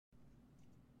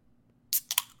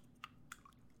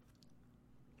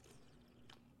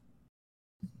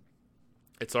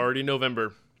It's already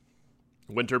November.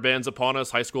 Winter band's upon us.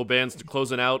 High school band's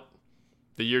closing out.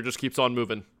 The year just keeps on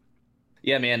moving.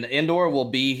 Yeah, man. The indoor will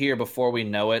be here before we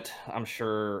know it. I'm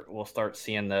sure we'll start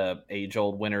seeing the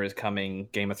age-old winter is coming.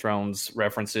 Game of Thrones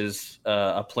references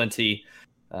aplenty.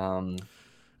 And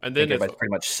then everybody's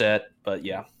pretty much set, but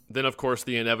yeah. Then, of course,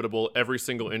 the inevitable, every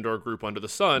single indoor group under the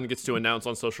sun gets to announce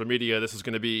on social media this is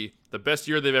going to be the best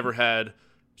year they've ever had.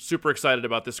 Super excited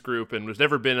about this group, and there's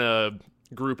never been a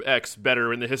Group X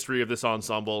better in the history of this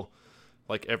ensemble.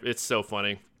 Like, it's so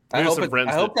funny. I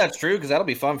hope that's true, because that'll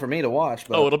be fun for me to watch.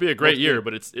 But it'll be a great year,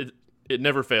 but it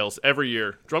never fails every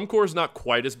year. Drum Corps is not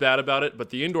quite as bad about it, but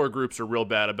the indoor groups are real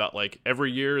bad about, like,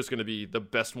 every year is going to be the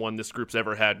best one this group's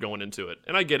ever had going into it.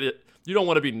 And I get it. You don't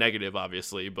want to be negative,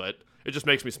 obviously, but it just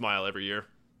makes me smile every year.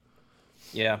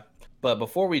 Yeah. But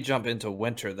before we jump into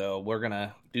winter, though, we're going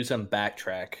to do some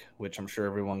backtrack, which I'm sure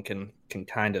everyone can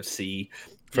kind of see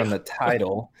from the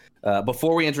title.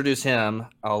 Before we introduce him,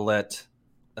 I'll let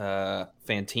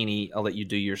Fantini, I'll let you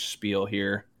do your spiel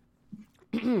here.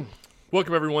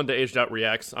 Welcome, everyone, to Aged Out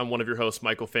Reacts. I'm one of your hosts,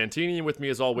 Michael Fantini, and with me,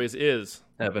 as always, is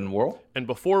Evan Worrell. And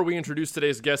before we introduce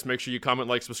today's guest, make sure you comment,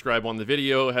 like, subscribe on the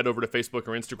video, head over to Facebook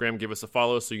or Instagram, give us a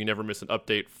follow so you never miss an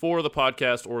update for the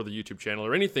podcast or the YouTube channel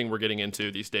or anything we're getting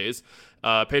into these days.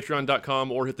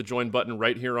 Patreon.com, or hit the join button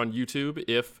right here on YouTube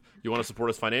if you want to support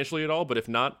us financially at all. But if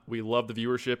not, we love the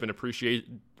viewership and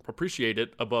appreciate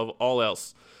it above all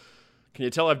else. Can you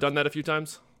tell I've done that a few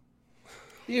times?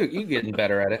 You're getting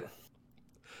better at it.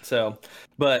 So,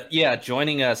 but yeah,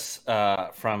 joining us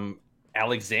from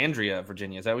Alexandria,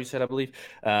 Virginia. Is that what you said, I believe?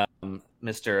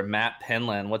 Mr. Matt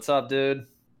Penland. What's up, dude?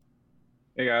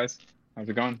 Hey, guys. How's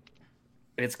it going?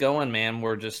 It's going, man.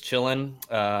 We're just chilling.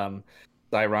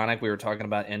 It's ironic we were talking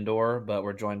about indoor, but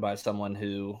we're joined by someone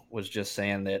who was just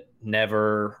saying that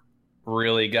never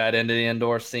really got into the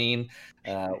indoor scene.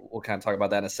 We'll kind of talk about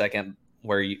that in a second,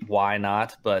 why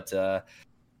not? But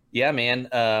yeah, man,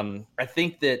 I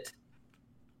think that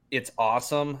it's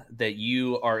awesome that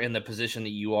you are in the position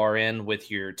that you are in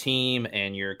with your team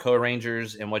and your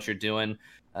co-arrangers and what you're doing,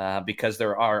 because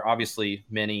there are obviously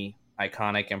many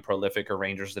iconic and prolific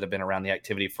arrangers that have been around the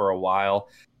activity for a while.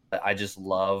 I just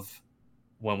love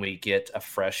when we get a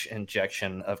fresh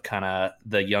injection of kind of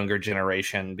the younger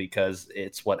generation, because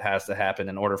it's what has to happen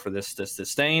in order for this to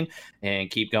sustain and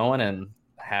keep going and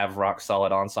have rock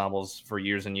solid ensembles for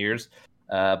years and years.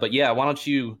 But yeah, why don't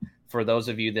you, for those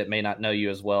of you that may not know you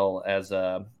as well as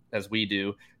we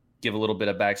do, give a little bit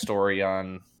of backstory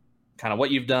on kind of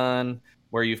what you've done,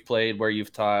 where you've played, where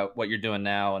you've taught, what you're doing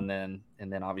now, and then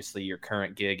obviously your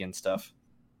current gig and stuff.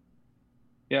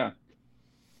 Yeah.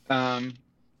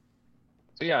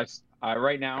 So yeah,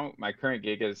 right now my current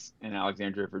gig is in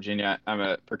Alexandria, Virginia. I'm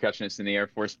a percussionist in the Air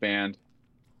Force Band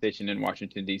stationed in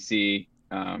Washington, D.C.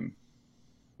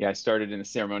 I started in the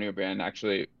ceremonial band.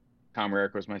 Actually, Tom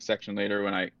Rarick was my section leader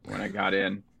when I got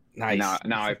in. Nice.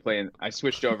 Now I play I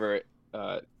switched over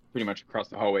pretty much across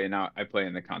the hallway, and now I play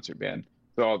in the concert band.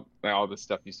 So all the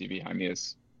stuff you see behind me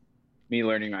is me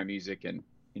learning my music, and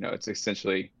it's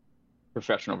essentially a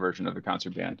professional version of the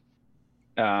concert band.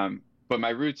 But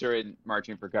my roots are in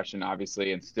marching percussion,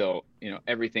 obviously, and still,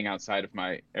 everything outside of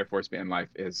my Air Force Band life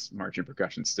is marching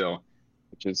percussion still,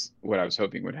 which is what I was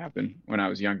hoping would happen when I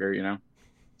was younger,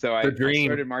 So I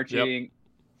started marching. Yep.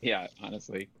 Yeah,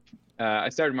 honestly. I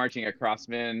started marching at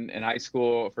Crossman in high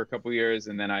school for a couple years,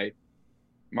 and then I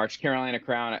marched Carolina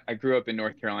Crown. I grew up in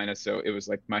North Carolina, so it was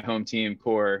like my home team,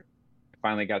 Corps. I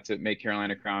finally got to make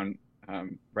Carolina Crown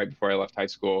right before I left high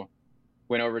school.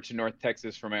 Went over to North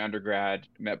Texas for my undergrad,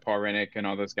 met Paul Rennick and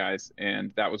all those guys,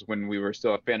 and that was when we were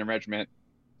still a Phantom Regiment.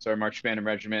 So I marched Phantom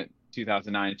Regiment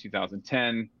 2009,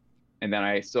 2010, and then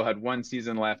I still had one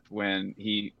season left when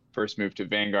he first moved to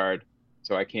Vanguard.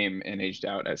 So I came and aged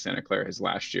out at Santa Clara his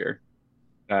last year.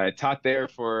 I taught there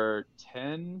for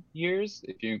 10 years,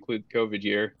 if you include COVID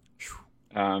year,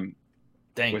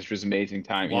 which was amazing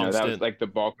time. That was like the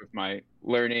bulk of my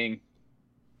learning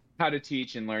how to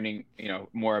teach and learning,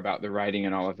 more about the writing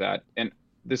and all of that. And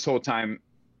this whole time,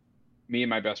 me and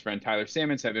my best friend, Tyler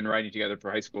Sammons, have been writing together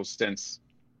for high school since,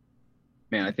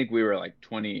 I think we were like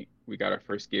 20. We got our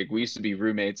first gig. We used to be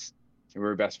roommates. We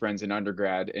were best friends in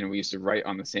undergrad, and we used to write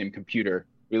on the same computer.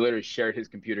 We literally shared his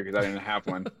computer because I didn't have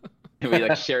one. And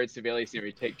we shared Sibelius, and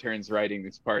we take turns writing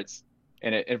these parts.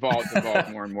 And it evolved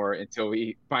more and more until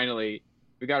we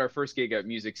got our first gig at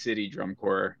Music City Drum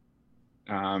Corps,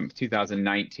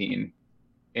 2019.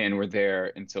 And we're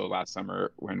there until last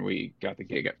summer when we got the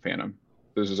gig at Phantom.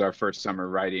 This was our first summer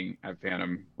writing at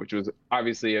Phantom, which was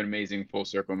obviously an amazing full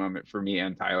circle moment for me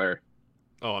and Tyler.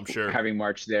 Oh, I'm sure. Having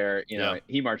marched there,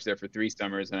 he marched there for 3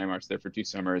 summers, and I marched there for 2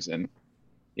 summers, and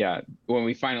yeah, when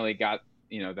we finally got,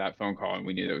 that phone call and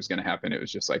we knew that it was going to happen, it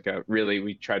was just like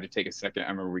we tried to take a second. I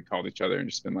remember we called each other and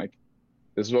just been like,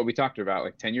 this is what we talked about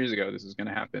like 10 years ago. This is going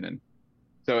to happen. And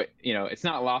so, it's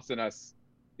not lost on us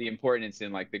the importance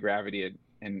in like the gravity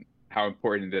and how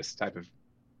important this type of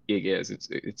gig is.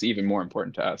 It's even more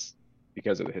important to us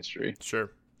because of the history.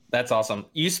 Sure. That's awesome.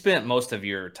 You spent most of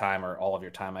your time, or all of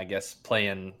your time, I guess,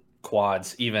 playing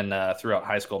quads, even throughout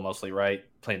high school mostly, right?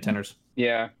 Playing tenors.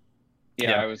 Yeah.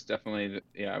 I was definitely,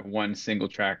 one single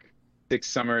track, 6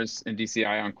 summers in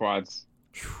DCI on quads.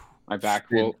 My back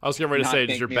will. I was getting ready to say,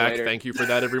 does your back later. thank you for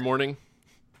that every morning?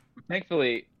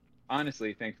 Thankfully,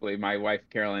 my wife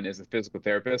Carolyn is a physical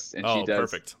therapist, and she does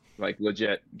perfect. like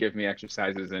legit give me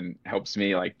exercises and helps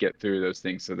me like get through those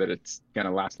things so that it's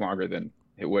gonna last longer than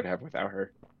it would have without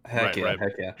her. Heck yeah.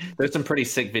 There's some pretty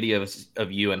sick videos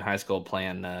of you in high school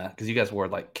playing, because you guys wore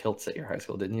like kilts at your high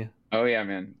school, didn't you? Oh yeah,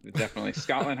 man, definitely.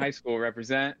 Scotland High School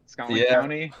represent Scotland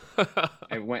County.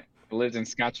 I lived in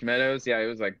Scotch Meadows. Yeah, it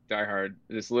was like diehard.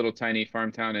 This little tiny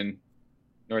farm town in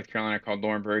North Carolina called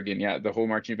Laurinburg, and yeah, the whole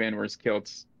marching band wears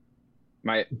kilts.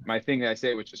 My thing that I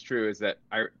say, which is true, is that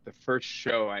the first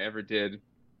show I ever did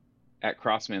at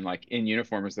Crossman, like in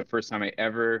uniform, was the first time I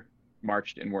ever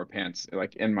marched and wore pants,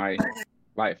 like in my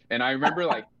life. And I remember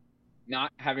like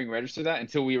not having registered that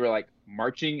until we were like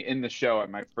marching in the show at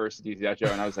my first DCI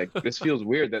show, and I was like, this feels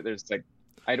weird that there's like,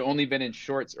 I'd only been in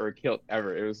shorts or a kilt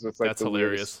ever. It was just like that's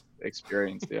hilarious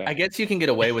experience. Yeah, I guess you can get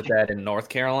away with that in North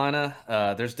Carolina.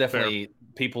 There's definitely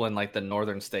people in like the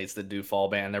northern states that do fall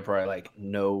band. They're probably like,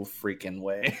 no freaking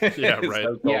way. Yeah, right.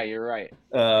 So yeah, you're right.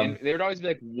 And there would always be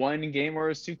like one game where it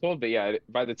was too cold, but yeah,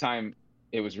 by the time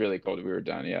it was really cold, we were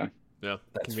done. Yeah, that's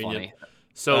convenient. funny.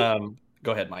 So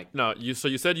go ahead, Mike. No, you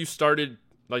said you started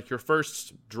like your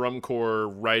first drum corps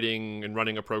writing and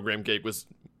running a program gig was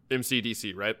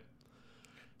MCDC, right?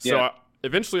 So yeah.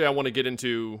 Eventually I want to get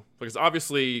into, because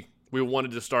obviously we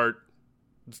wanted to start,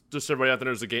 just so everybody out there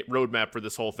knows the roadmap for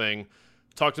this whole thing.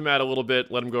 Talk to Matt a little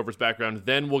bit, let him go over his background.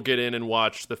 Then we'll get in and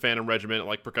watch the Phantom Regiment,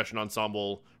 like percussion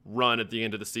ensemble, run at the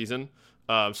end of the season.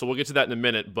 So we'll get to that in a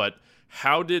minute. But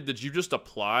did you just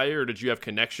apply, or did you have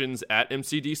connections at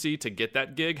MCDC to get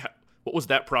that gig? What was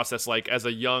that process like as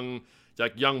a young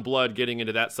blood getting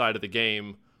into that side of the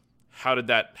game? How did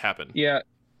that happen? Yeah.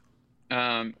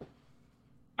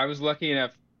 I was lucky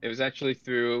enough. It was actually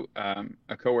through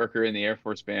a coworker in the Air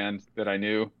Force band that I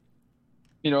knew.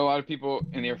 A lot of people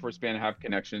in the Air Force band have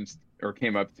connections or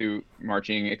came up through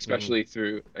marching, especially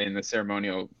through in the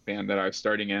ceremonial band that I was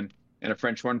starting in. And a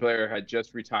French horn player had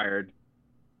just retired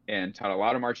and taught a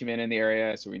lot of marching men in the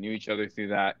area, so we knew each other through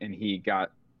that. And he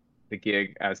got the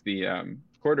gig as the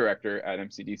corps director at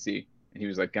MCDC, and he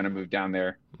was like going to move down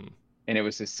there. And it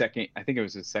was his second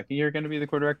year going to be the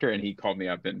corps director, and he called me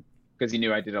up, and because he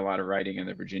knew I did a lot of writing in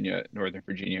the Northern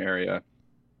Virginia area,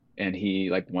 and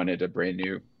he like wanted a brand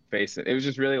new face. It was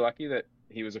just really lucky that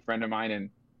he was a friend of mine,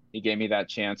 and he gave me that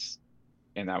chance,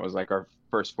 and that was like our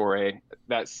first foray.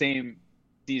 That same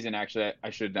season, actually,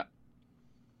 I should not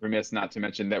remiss not to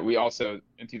mention that we also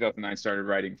in 2009 started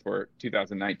writing for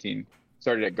 2019,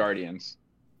 started at Guardians,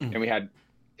 and we had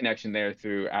connection there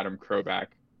through Adam Kroback,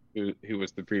 who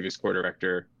was the previous corps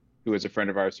director, who was a friend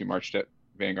of ours who marched at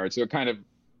Vanguard. So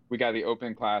we got the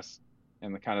open class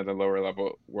and the kind of the lower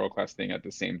level world class thing at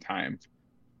the same time.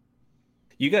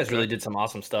 You guys really did some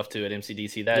awesome stuff too at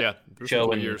MCDC. That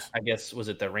show in, I guess, was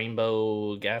it the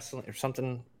Rainbow Gasoline or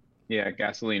something? Yeah,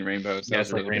 Gasoline Rainbow. So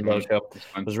Gasoline Rainbow show.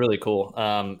 It was really cool.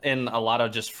 And a lot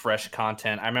of just fresh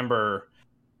content. I remember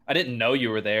I didn't know you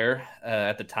were there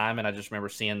at the time, and I just remember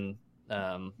seeing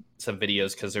some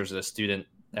videos because there was a student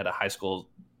at a high school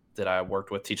that I worked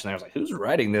with teaching there. I was like, who's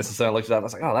writing this? And so I looked it up. I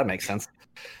was like, oh, that makes sense.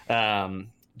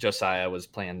 Josiah was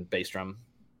playing bass drum.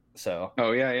 So.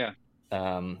 Oh, yeah.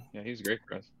 He was great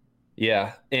for us.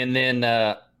 Yeah. And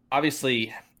then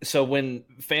obviously, so when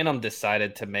Phantom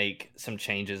decided to make some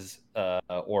changes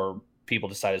or people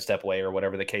decided to step away or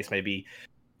whatever the case may be,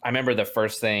 I remember the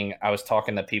first thing I was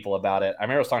talking to people about it. I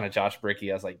remember I was talking to Josh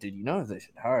Bricky. I was like, dude, you know they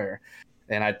should hire.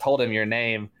 And I told him your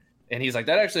name. And he's like,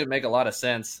 that actually would make a lot of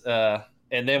sense.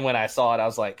 And then when I saw it, I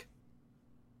was like,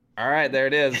 all right, there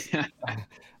it is.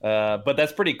 But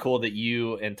that's pretty cool that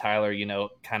you and Tyler,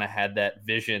 kind of had that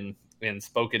vision and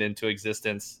spoke it into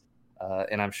existence.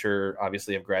 And I'm sure,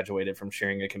 obviously, have graduated from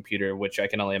sharing a computer, which I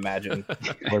can only imagine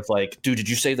was like, dude, did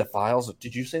you save the files?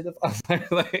 Did you save the files?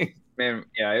 Man,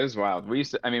 yeah, it was wild. We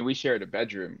shared a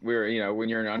bedroom. We were, when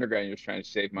you're in undergrad, you're just trying to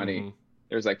save money. Mm-hmm.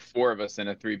 There's like 4 of us in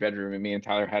a 3-bedroom, and me and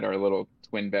Tyler had our little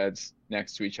twin beds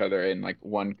next to each other in like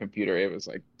one computer. It was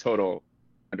like total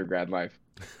undergrad life.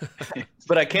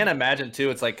 But I can't imagine too.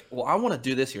 It's like, well, I want to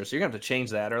do this here, so you're gonna have to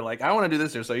change that, or like, I want to do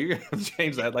this here, so you're gonna have to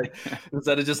change that. Like,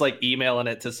 instead of just like emailing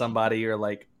it to somebody or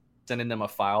like sending them a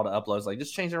file to upload, it's like,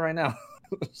 just change it right now.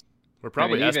 We're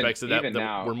probably even- aspects of that even that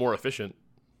now- we're more efficient.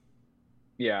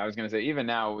 Yeah, I was gonna say even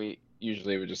now we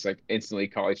usually would just like instantly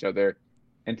call each other.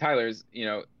 And Tyler's,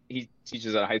 he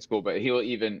teaches at a high school, but he'll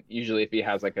even usually if he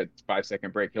has like a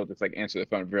 5-second break, he'll just like answer the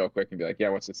phone real quick and be like, "Yeah,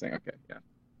 what's this thing?" Okay, yeah.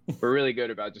 We're really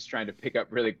good about just trying to pick up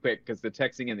really quick because the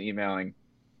texting and the emailing,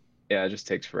 yeah, it just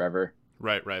takes forever.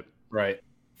 Right. Right,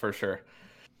 for sure.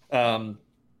 And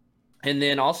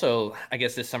then also, I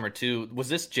guess this summer too, was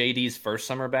this JD's first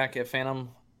summer back at Phantom?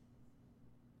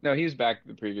 No, he was back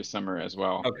the previous summer as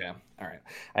well. Okay, all right.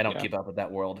 I don't Yeah. keep up with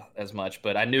that world as much,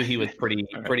 but I knew he was pretty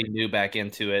All right. pretty new back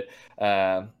into it,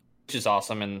 which is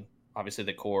awesome. And obviously,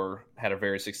 the core had a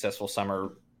very successful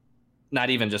summer. Not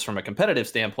even just from a competitive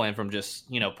standpoint, from just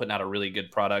putting out a really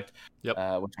good product,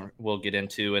 Yep. Which we'll get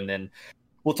into, and then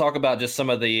we'll talk about just some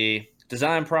of the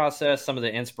design process, some of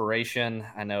the inspiration.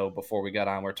 I know before we got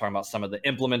on, we were talking about some of the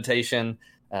implementation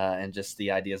and just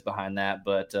the ideas behind that.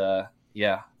 But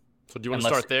yeah. So do you want to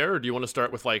start there, or do you want to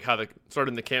start with like how the start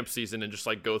in the camp season and just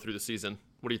like go through the season?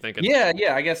 What are you thinking? Yeah,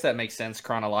 I guess that makes sense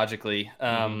chronologically.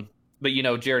 But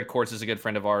Jared Quartz is a good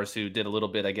friend of ours who did a little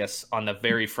bit, I guess, on the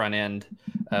very front end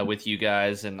with you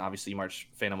guys, and obviously you marched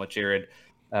Phantom with Jared.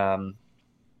 And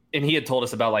he had told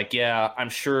us about like, yeah, I'm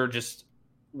sure just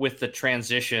with the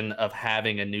transition of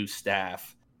having a new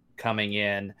staff coming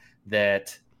in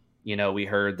that, we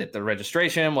heard that the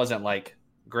registration wasn't like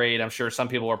great. I'm sure some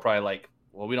people were probably like,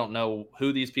 well, we don't know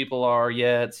who these people are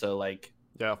yet. So like,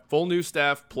 yeah, full new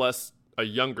staff plus a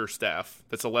younger staff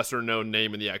that's a lesser known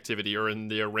name in the activity or in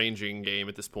the arranging game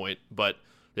at this point. But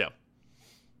yeah.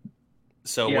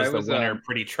 So Yeah, was it the was, winner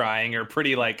pretty trying or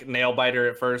pretty like nail biter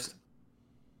at first?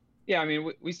 Yeah, I mean,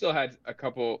 we still had a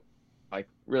couple like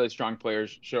really strong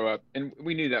players show up, and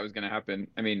we knew that was going to happen.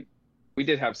 I mean, we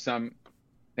did have some.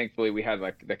 Thankfully, we had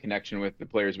like the connection with the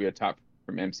players we had taught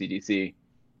from MCDC,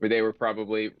 where they were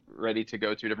probably ready to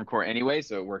go to a different core anyway.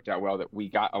 So it worked out well that we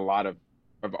got a lot of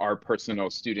our personal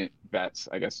student vets.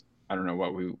 I guess I don't know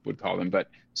what we would call them, but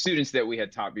students that we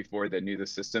had taught before that knew the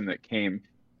system that came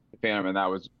to Phantom, and that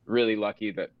was really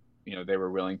lucky that they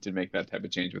were willing to make that type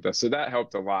of change with us. So that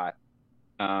helped a lot.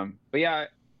 But yeah,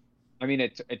 I mean,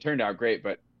 it turned out great,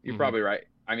 but you're probably right.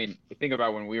 I mean, think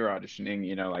about when we were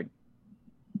auditioning, like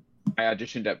I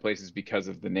auditioned at places because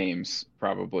of the names,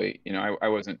 probably. I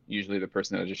wasn't usually the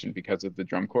person that auditioned because of the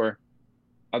drum corps,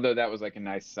 although that was like a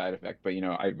nice side effect. But,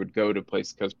 I would go to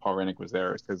places because Paul Rennick was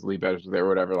there, because Lee Betters was there, or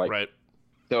whatever. Like, right.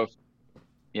 So,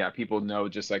 yeah, people know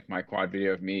just like my quad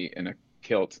video of me in a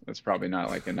kilt. That's probably not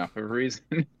like enough of a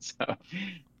reason. So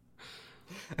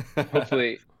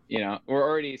hopefully, we're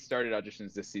already started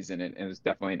auditions this season, and it's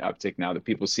definitely an uptick now that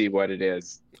people see what it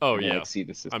is. Oh, and, yeah. like, see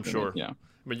the system. I'm sure. Yeah.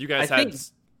 I mean, you guys I had think-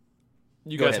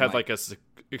 Go ahead, Mike. like a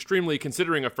extremely,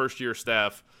 considering a first year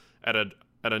staff at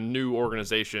a new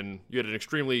organization, you had an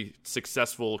extremely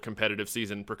successful competitive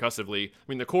season percussively. I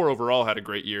mean, the core overall had a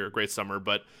great year, great summer,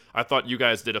 but I thought you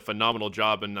guys did a phenomenal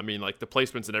job. And I mean, like the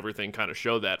placements and everything kind of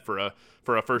show that for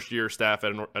a first year staff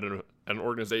at an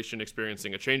organization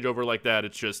experiencing a changeover like that.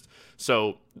 It's just,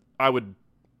 so I would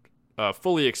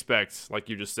fully expect, like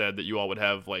you just said, that you all would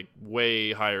have like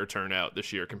way higher turnout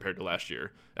this year compared to last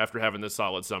year after having this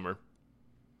solid summer.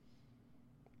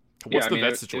 What's the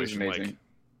vet situation like?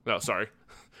 No, sorry.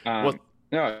 No,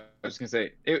 I was gonna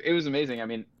say it was amazing. I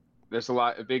mean, there's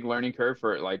a big learning curve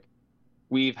for it. Like,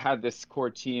 we've had this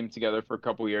core team together for a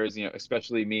couple years,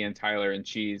 especially me and Tyler and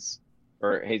Cheese,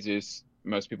 or Jesus.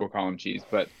 Most people call him Cheese,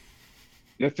 but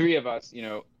the three of us,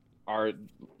 are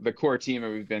the core team,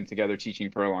 and we've been together teaching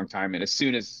for a long time. And as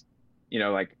soon as,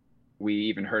 like we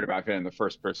even heard about him, the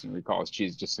first person we call is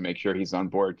Cheese, just to make sure he's on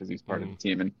board because he's part of the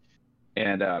team.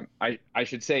 And I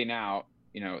should say now,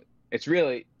 it's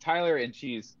really Tyler and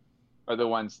Cheese are the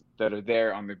ones that are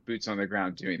there on the boots on the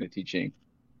ground doing the teaching.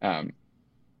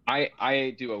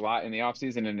 I do a lot in the off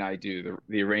season, and I do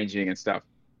the arranging and stuff.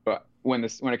 But when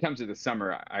it comes to the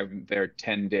summer, I'm there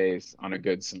 10 days on a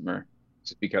good summer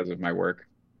just because of my work.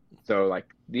 So like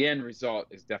the end result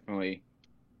is definitely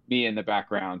me in the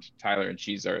background. Tyler and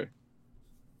Cheese are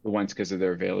the ones because of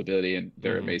their availability, and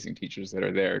they're amazing teachers that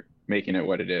are there making it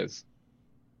what it is.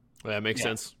 Well, that makes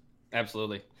sense.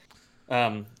 Absolutely.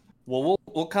 Well,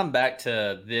 we'll come back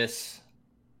to this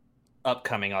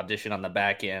upcoming audition on the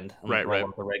back end. Right. Roll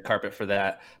out the red carpet for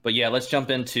that. But yeah, let's jump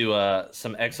into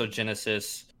some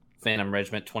Exogenesis Phantom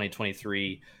Regiment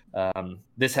 2023.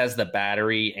 This has the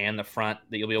battery and the front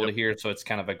that you'll be able to hear, so it's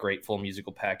kind of a great full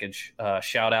musical package.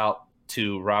 Shout out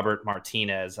to Robert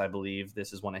Martinez. I believe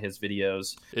this is one of his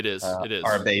videos. It is. It is.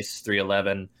 Our base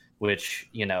 311, which,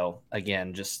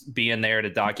 again, just being there to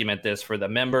document this for the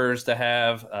members to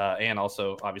have, and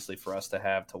also obviously for us to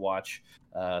have to watch.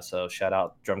 So shout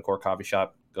out Drum Corps Coffee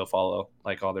Shop. Go follow,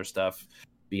 like all their stuff.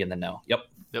 Be in the know. Yep.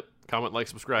 Comment, like,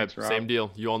 subscribe. Thanks, Same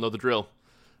deal. You all know the drill.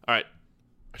 All right.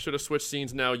 I should have switched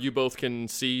scenes now. You both can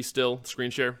see still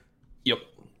screen share. Yep.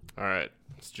 All right.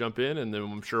 Let's jump in, and then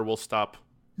I'm sure we'll stop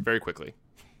very quickly.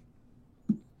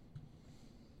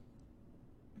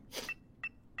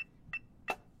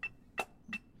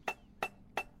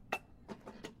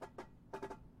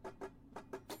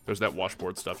 There's that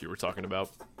washboard stuff you were talking about.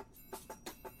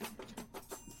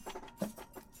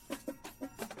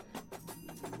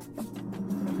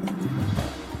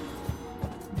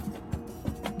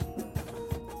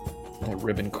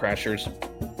 Ribbon crashers.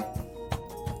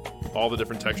 All the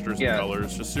different textures and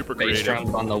colors. Just super Bass creative.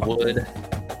 drums on the wood.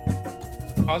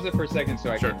 Pause it for a second so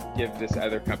I Sure. can give this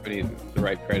other company the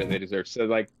right credit they deserve. So,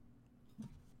 like,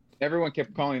 everyone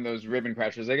kept calling those ribbon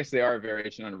crashers. I guess they are a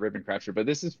variation on a ribbon crasher, but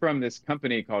this is from this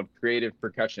company called Creative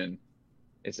Percussion.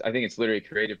 I think it's literally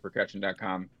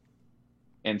creativepercussion.com.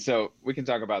 And so we can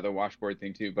talk about the washboard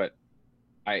thing too, but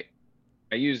I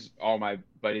use all my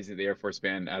buddies at the Air Force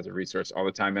Band as a resource all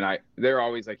the time, and they're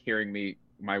always like hearing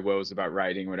my woes about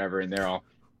writing, whatever, and they're all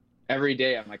every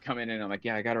day I'm like coming in and I'm like,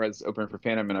 yeah, I gotta write this opener for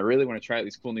Phantom, and I really want to try out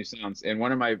these cool new sounds. And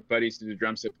one of my buddies, who's a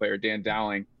drum set player, Dan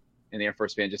Dowling, in the Air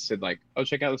Force Band, just said like, oh,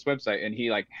 check out this website, and he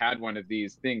like had one of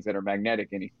these things that are magnetic,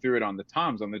 and he threw it on the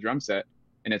toms on the drum set,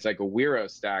 and it's like a Wiro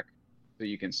stack, so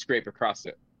you can scrape across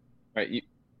it, right?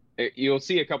 You'll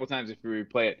see a couple times if you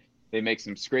replay it, they make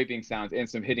some scraping sounds and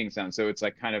some hitting sounds. So it's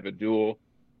like kind of a dual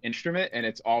instrument, and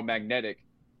it's all magnetic.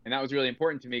 And that was really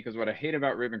important to me, because what I hate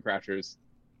about ribbon crashers,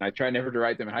 and I try never to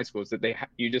write them in high school, is that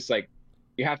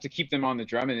you have to keep them on the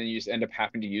drum, and then you just end up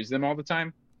having to use them all the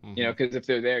time. Mm-hmm. Because if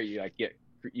they're there, you get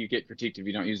critiqued if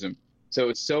you don't use them. So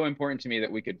it's so important to me that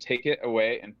we could take it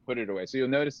away and put it away. So you'll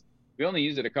notice we only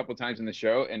used it a couple times in the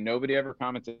show, and nobody ever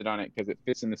commented on it because it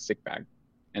fits in the stick bag.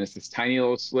 And it's this tiny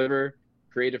little sliver,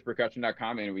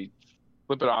 creativepercussion.com, and we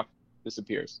flip it off,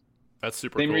 disappears. That's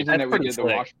super Same cool. reason that we did the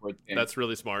slick. washboard thing. That's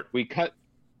really smart. We cut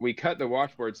the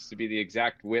washboards to be the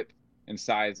exact width and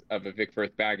size of a Vic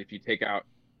Firth bag if you take out,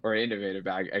 or an innovative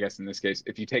bag, I guess in this case,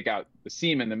 if you take out the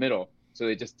seam in the middle. So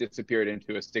they just disappeared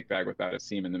into a stick bag without a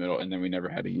seam in the middle, and then we never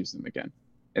had to use them again.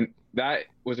 And that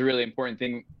was a really important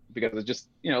thing, because it's just,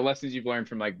 lessons you've learned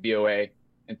from like BOA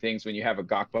and things when you have a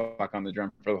gawk block on the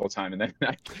drum for the whole time. And then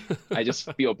I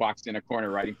just feel boxed in a corner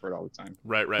writing for it all the time.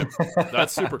 Right.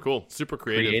 That's super cool. Super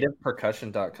creative.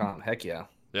 Creativepercussion.com. Heck yeah.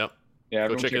 Yep. Yeah,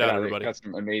 Go check it out, everybody. They've got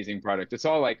some amazing product. It's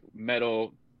all like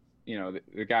metal.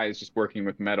 The guy is just working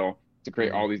with metal to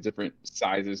create all these different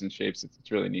sizes and shapes.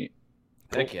 It's really neat.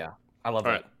 Heck yeah. I love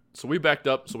All that. right. So we backed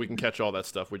up so we can catch all that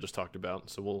stuff we just talked about.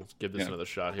 So we'll give this Yeah. another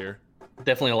shot here.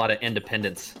 Definitely a lot of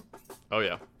independence. Oh,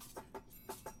 yeah.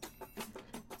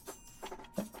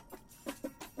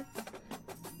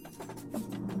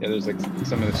 Yeah, there's like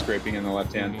some of the scraping in the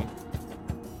left hand.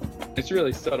 It's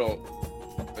really subtle,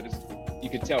 but you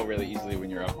could tell really easily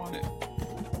when you're up on it.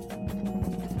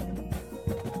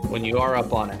 When you are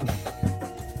up on it.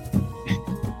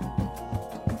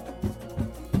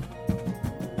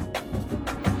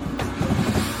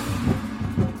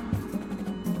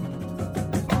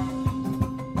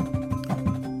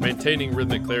 Maintaining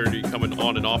rhythmic clarity coming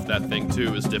on and off that thing,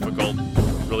 too, is difficult.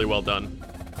 Really well done.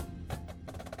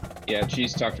 Yeah,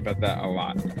 Cheese talked about that a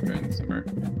lot during the summer.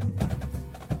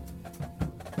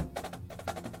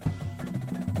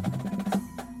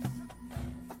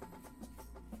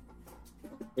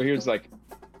 So here's like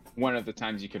one of the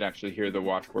times you could actually hear the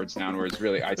washboard sound, where it's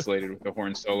really isolated with the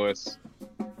horn soloists.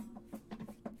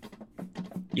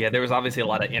 Yeah, there was obviously a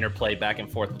lot of interplay back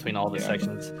and forth between all the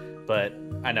sections, but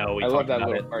I know we I talked love that about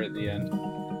little it. part at the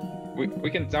end. We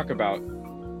can talk about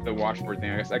the washboard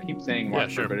thing. I guess I keep saying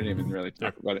washboard, sure. but I didn't even really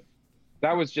talk about it.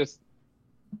 That was just,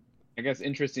 I guess,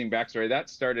 interesting backstory. That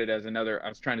started as I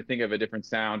was trying to think of a different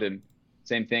sound, and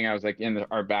same thing. I was like in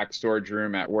our back storage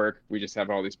room at work. We just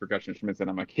have all these percussion instruments, and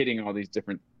I'm like hitting all these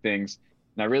different things.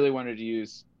 And I really wanted to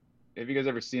use, have you guys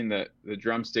ever seen the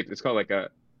drumstick? It's called like a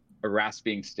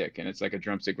rasping stick, and it's like a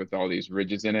drumstick with all these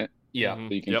ridges in it. Yeah. So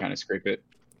you can kind of scrape it.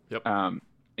 Yep.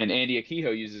 And Andy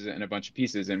Akiho uses it in a bunch of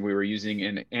pieces, and we were using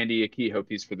an Andy Akiho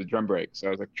piece for the drum break. So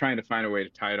I was like trying to find a way to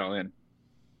tie it all in.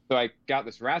 So I got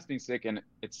this rasping stick, and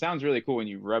it sounds really cool when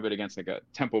you rub it against like a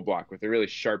temple block with a really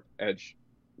sharp edge,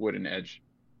 wooden edge.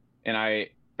 And I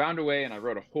found a way, and I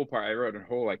wrote a whole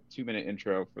like 2-minute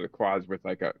intro for the quads with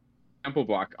like a temple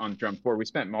block on drum 4. We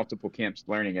spent multiple camps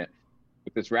learning it.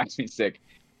 with this rasping stick,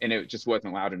 and it just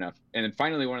wasn't loud enough. And then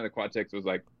finally, one of the quad techs was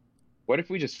like, "What if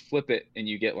we just flip it and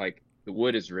you get like the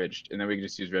wood is ridged, and then we can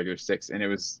just use regular sticks?" And it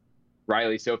was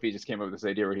Riley Sophie just came up with this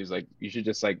idea where he was like, "You should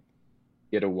just like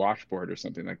get a washboard or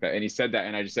something like that." And he said that,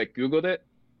 and I just like Googled it,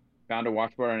 found a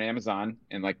washboard on Amazon,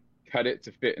 and like cut it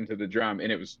to fit into the drum,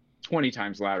 and it was 20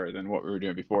 times louder than what we were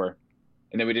doing before.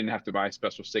 And then we didn't have to buy a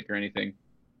special stick or anything.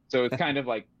 So it's kind of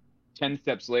like 10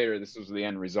 steps later, this was the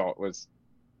end result, was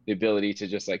the ability to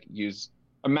just like use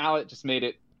a mallet, just made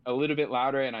it a little bit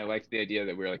louder. And I liked the idea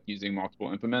that we were like using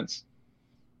multiple implements.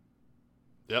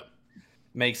 Yep.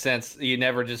 Makes sense. You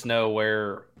never just know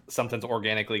where something's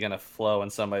organically going to flow,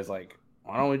 and somebody's like,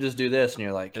 why don't we just do this? And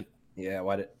you're like, yeah,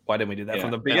 why didn't we do that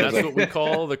from the beginning? And that's what we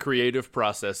call the creative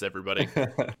process, everybody.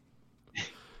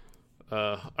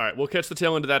 All right, we'll catch the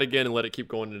tail end of that again and let it keep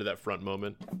going into that front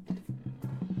moment.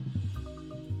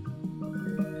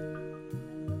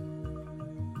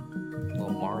 Little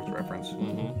Mars reference.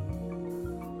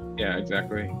 Mm-hmm. Yeah,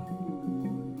 exactly.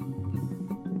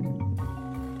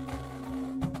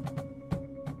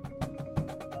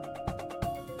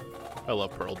 I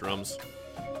love Pearl drums.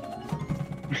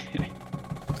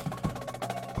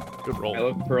 Good roll. I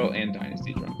love Pearl and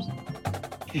Dynasty drums.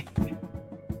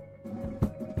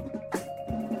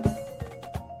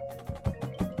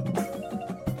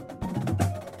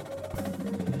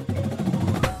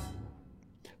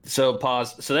 So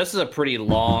pause. So this is a pretty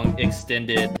long,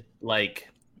 extended, like,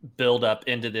 build up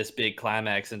into this big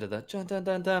climax, into the dun dun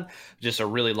dun dun. Just a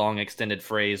really long, extended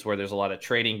phrase where there's a lot of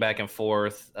trading back and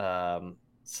forth,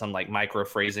 some like micro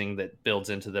phrasing that builds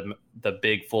into the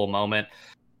big full moment.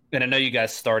 And I know you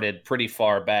guys started pretty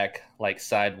far back, like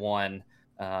side one,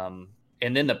 and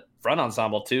then the front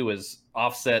ensemble too is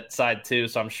offset side two.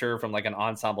 So I'm sure from like an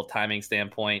ensemble timing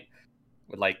standpoint,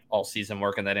 with like all season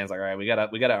working that in, it's like, all right, we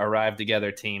gotta arrive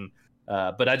together, team.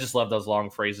 But I just love those long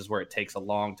phrases where it takes a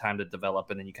long time to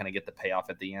develop, and then you kind of get the payoff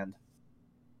at the end.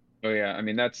 Oh yeah, I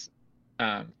mean that's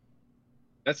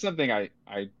something I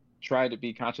try to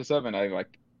be conscious of, and I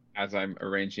like as I'm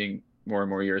arranging more and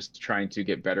more years trying to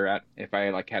get better at. If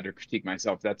I like had to critique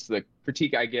myself, that's the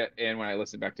critique I get, and when I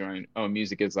listen back to my own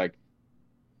music, is like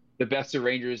the best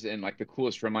arrangers and like the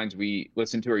coolest drum lines we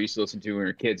listened to or used to listen to when we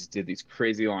were kids did these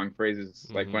crazy long phrases.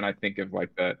 Mm-hmm. Like when I think of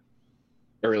like the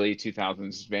early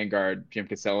 2000s Vanguard, Jim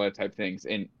Casella type things,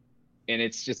 and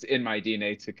it's just in my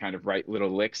DNA to kind of write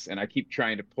little licks, and I keep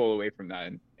trying to pull away from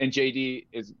that. And JD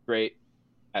is great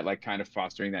at like kind of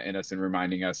fostering that in us and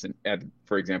reminding us. And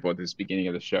for example, at this beginning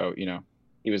of the show, you know,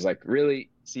 he was like, really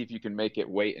see if you can make it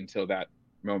wait until that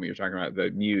moment you're talking about, the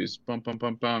muse, bum bum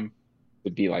bum bum,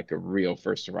 would be like a real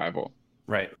first arrival.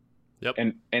 Right. Yep.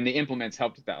 And the implements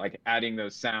helped with that, like adding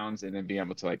those sounds and then being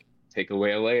able to like take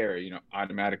away a layer, you know,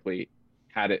 automatically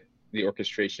had it, the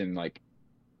orchestration like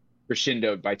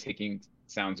crescendoed by taking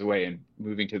sounds away and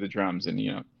moving to the drums. And,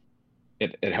 you know,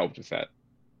 it helped with that.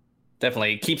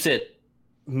 Definitely. It keeps it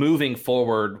moving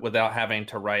forward without having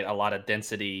to write a lot of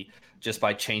density just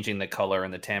by changing the color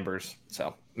and the timbres.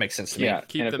 So makes sense to me. Yeah.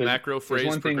 Keep the macro phrase.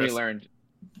 One thing we learned.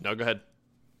 No, go ahead.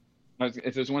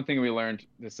 If there's one thing we learned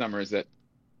this summer is that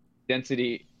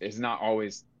density is not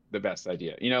always the best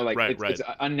idea. You know, like it's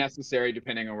unnecessary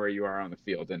depending on where you are on the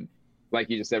field. And like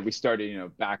you just said, we started, you know,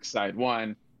 backside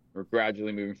one. We're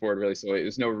gradually moving forward really slowly.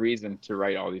 There's no reason to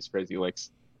write all these crazy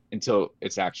licks until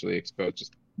it's actually exposed,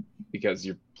 just because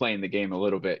you're playing the game a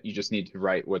little bit. You just need to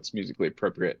write what's musically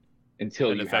appropriate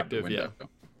until you have the window. Yeah.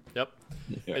 Yep.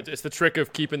 Yeah. It's the trick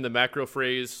of keeping the macro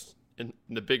phrase in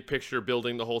the big picture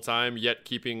building the whole time, yet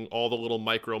keeping all the little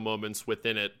micro moments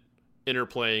within it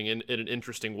interplaying in an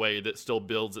interesting way that still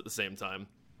builds at the same time.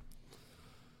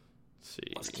 Let's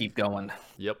see. Let's keep going.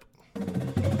 Yep.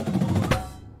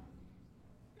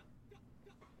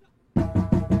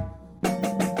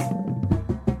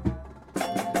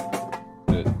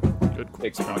 Good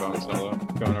Big trombone solo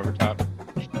going over top.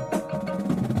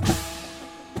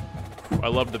 I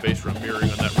love the bass drum mirroring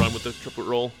on that run with the triplet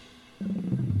roll.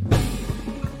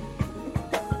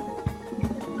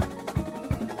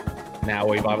 Now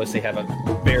we've obviously have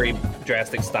a very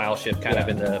drastic style shift kind of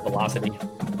in the velocity.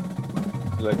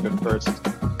 Like the first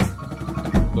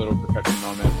little percussion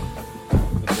moment,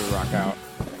 it's a rock out.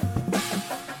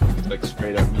 It's like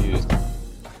straight up used.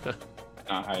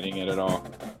 Not hiding it at all.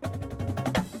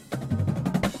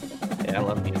 Yeah, I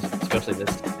love music, especially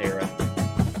this era.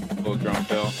 Full drum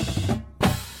fill.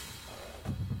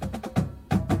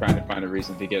 Trying to find a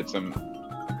reason to get some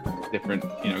different,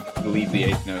 you know, leave the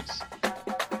eighth notes.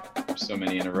 There's so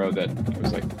many in a row that it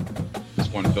was like, this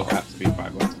one fill has to be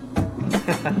 5 notes.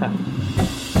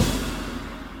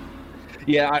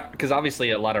 Yeah, because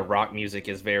obviously a lot of rock music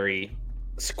is very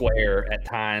square at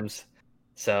times.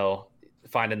 So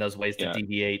finding those ways to Yeah.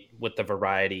 deviate with the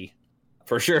variety,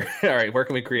 for sure. All right, where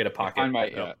can we create a pocket?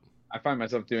 I find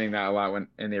myself doing that a lot when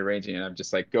in the arranging, and I'm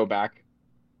just like, go back.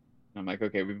 I'm like,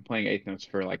 okay, we've been playing eighth notes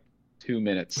for like 2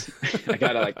 minutes. I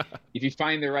gotta like, if you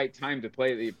find the right time to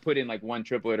play, you put in like one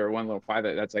triplet or one little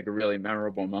fivelet. That's like a really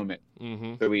memorable moment.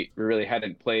 Mm-hmm. So we really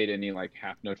hadn't played any like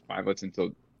half note fivelets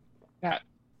until that,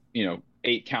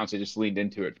 8 counts. I just leaned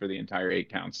into it for the entire 8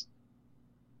 counts.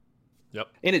 Yep.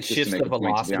 And it Just to shifts make the a point, to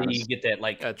be velocity. honest. You get that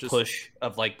like push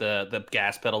of like the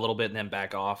gas pedal a little bit and then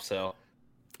back off. So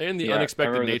And the Yeah, I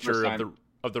unexpected remember the nature first of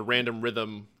time- the random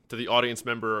rhythm to the audience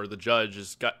member or the judge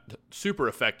has got super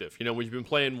effective. When you've been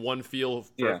playing one feel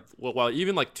for while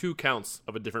even like 2 counts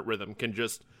of a different rhythm can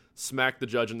just smack the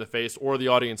judge in the face or the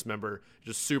audience member,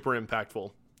 just super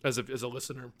impactful as a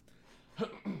listener.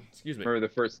 Excuse me. I remember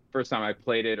the first time I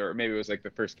played it, or maybe it was like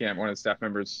the first camp, one of the staff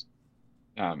members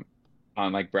on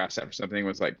like brass staff or something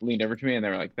was like leaned over to me and they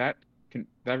were like, that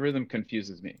rhythm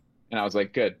confuses me. And I was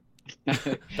like, good.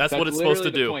 That's what it's supposed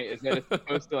to the do. Point is that it's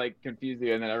supposed to like confuse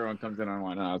you, and then everyone comes in on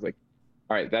one. And I was like,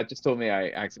 all right, that just told me I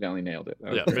accidentally nailed it.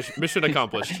 That was Yeah, mission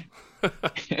accomplished.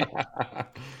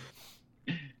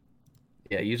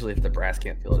 yeah, usually if the brass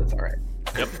can't feel it, it's all right.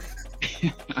 Yep.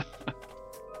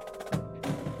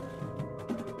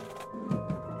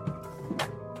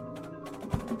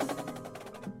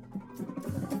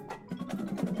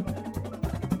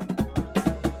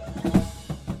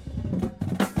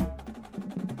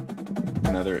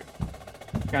 Another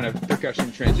kind of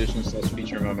percussion transition /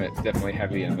 feature moment, definitely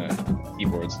heavy in the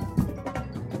keyboards.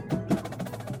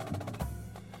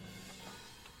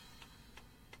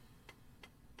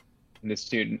 And this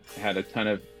student had a ton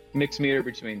of mix meter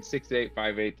between 6/8,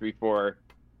 5/8, 3/4,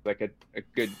 like a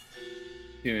good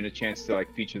tune, a chance to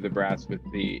like feature the brass with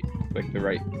the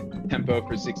right tempo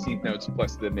for 16th notes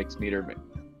plus the mix meter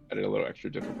added a little extra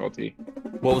difficulty.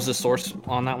 What was the source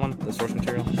on that one? The source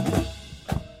material?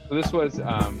 So this was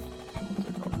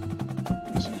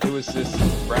it was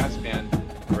this brass band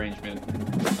arrangement.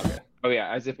 Okay. Oh yeah,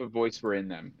 As If a Voice Were in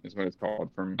Them is what it's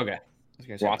called, from Okay.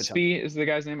 Waspy is the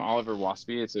guy's name, Oliver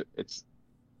Waspy.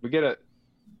 We get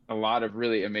a lot of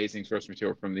really amazing source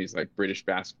material from these like British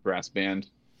brass band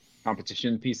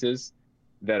competition pieces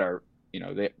that are,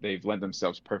 they've lent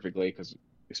themselves perfectly, because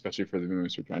especially for the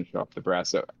movements we're trying to show off the brass.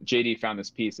 So JD found this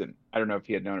piece, and I don't know if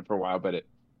he had known it for a while, but it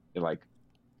like,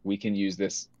 we can use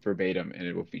this verbatim and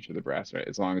it will feature the brass, right?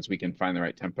 As long as we can find the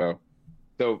right tempo.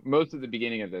 So most of the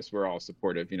beginning of this, we're all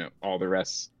supportive, all the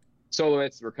rest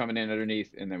soloists were coming in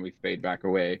underneath, and then we fade back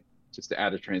away just to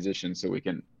add a transition so we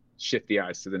can shift the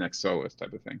eyes to the next soloist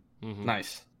type of thing. Mm-hmm.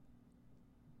 Nice.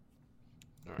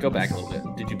 All right. Go back a little bit.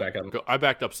 Did you back up? I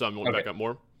backed up some. You want to back up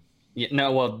more? Yeah.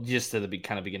 No. Well, just to the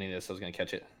kind of beginning of this, I was going to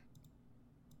catch it.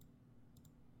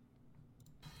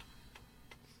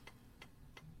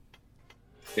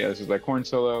 Yeah, this is like horn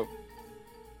solo.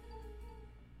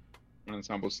 One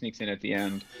ensemble sneaks in at the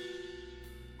end.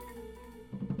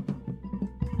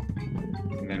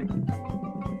 And then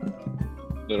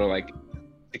little like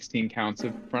 16 counts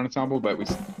of front ensemble, but we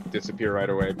disappear right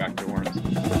away back to horns.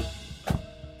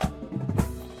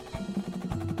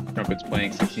 Trumpets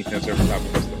playing 16th notes over top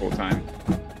of us the whole time.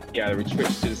 Yeah, we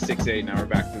switched to the 6/8, now we're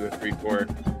back to the 3/4.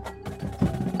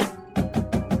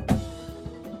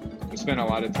 We spent a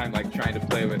lot of time like trying to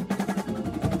play with,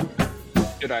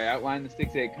 should I outline the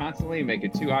 6/8 constantly, make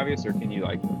it too obvious, or can you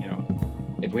like,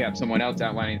 if we have someone else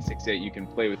outlining 6/8, you can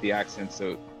play with the accents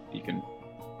so you can,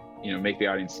 make the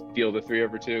audience feel the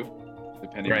 3/2,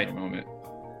 depending on the moment.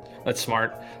 That's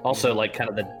smart. Also, like kind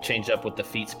of the change up with the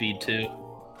feet speed too.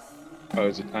 Oh,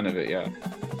 there's a ton of it, yeah.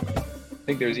 I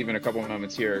think there's even a couple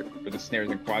moments here where the snares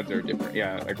and quads are different.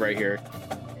 Yeah, like right here.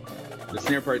 The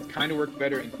snare parts kind of work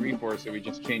better in 3/4, so we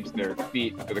just changed their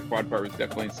feet, but the quad part was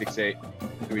definitely in 6/8.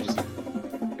 So we just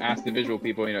asked the visual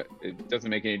people, it doesn't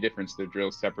make any difference. They're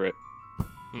drills separate.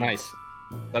 Nice.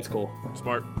 That's cool.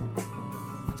 Smart.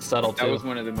 Subtle too. That was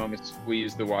one of the moments we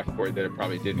used the washboard that it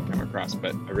probably didn't come across,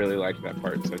 but I really liked that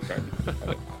part, so I tried to cut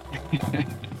it.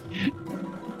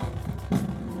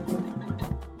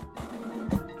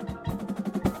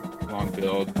 Long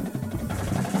build.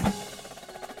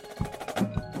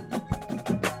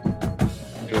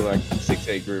 Do like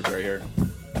 6/8 groove right here.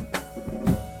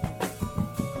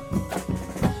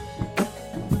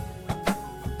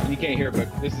 You can't hear, but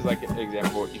this is like an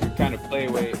example. You can kind of play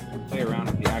around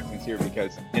with the accents here,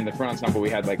 because in the front ensemble we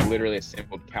had like literally a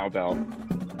sampled cowbell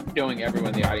showing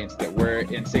everyone in the audience that we're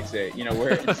in 6/8.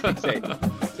 We're in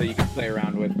 6/8, so you can play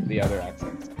around with the other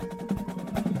accents.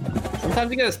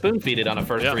 Sometimes you gotta spoon feed it on a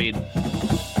first read.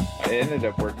 It ended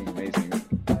up working amazing.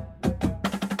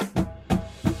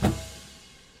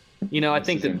 I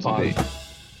think that MTV.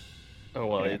 Oh,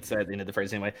 well, Yeah. it's at the end of the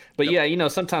phrase anyway. But yeah,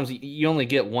 sometimes you only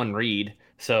get one read,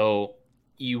 so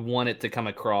you want it to come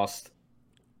across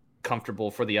comfortable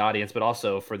for the audience, but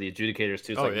also for the adjudicators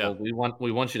too. It's well,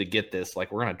 we want you to get this.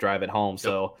 Like, we're gonna drive it home.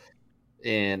 So,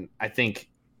 and I think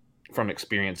from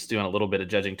experience doing a little bit of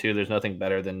judging too, there's nothing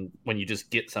better than when you just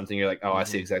get something, you're like, oh, I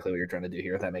see exactly what you're trying to do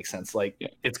here. If that makes sense. Like,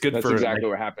 it's good That's for exactly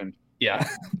what happened. Yeah,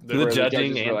 the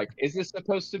judging and were like, "Is this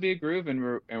supposed to be a groove?" And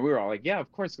we were all like, "Yeah,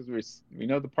 of course, because we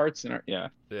know the parts in our yeah."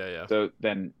 So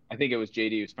then I think it was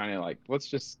JD who's finally like, "Let's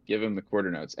just give him the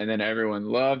quarter notes," and then everyone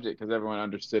loved it because everyone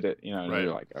understood it. And we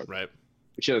were like, "Okay, right."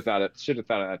 We should have thought of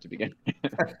that to begin.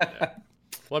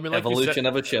 Well, I mean, like evolution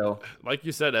of a show, like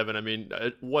you said, Evan. I mean,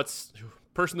 what's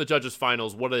person that judges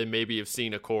finals? What do they maybe have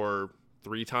seen a core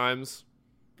 3 times?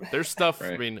 There's stuff.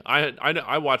 Right. I mean,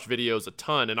 I watch videos a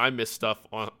ton, and I miss stuff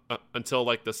on until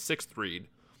like the 6th read.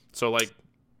 So like,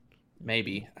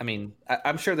 maybe. I mean,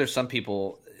 I'm sure there's some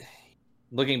people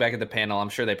looking back at the panel. I'm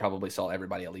sure they probably saw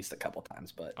everybody at least a couple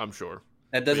times, but I'm sure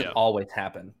that doesn't always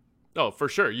happen. Oh, for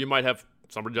sure. You might have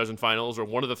somebody judging finals, or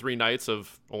one of the 3 nights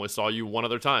of only saw you one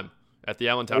other time at the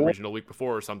Allentown Regional week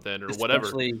before or something, or whatever.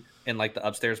 Especially in like the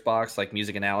upstairs box, like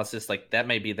music analysis, like that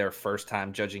may be their first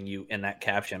time judging you in that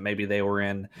caption. Maybe they were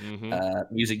in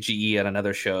music GE at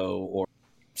another show or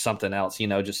something else,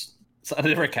 just a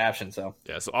different caption. So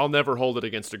so I'll never hold it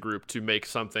against a group to make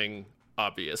something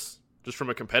obvious. Just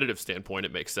from a competitive standpoint,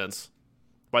 it makes sense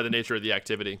by the nature of the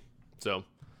activity. So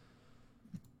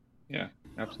yeah,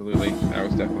 absolutely. That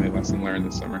was definitely a lesson learned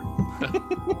this summer.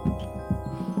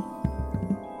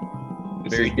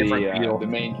 This Very is different the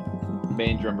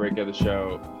main drum break of the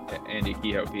show, Andy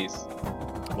Kehoe piece.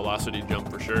 Velocity jump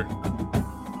for sure.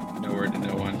 No word to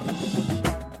no one.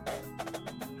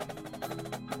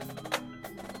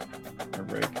 Drum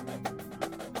break.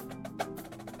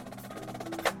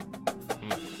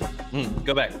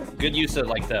 Go back. Good use of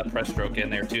like the press stroke in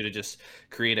there too to just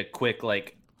create a quick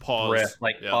like pause.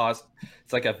 Breath, pause.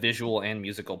 It's like a visual and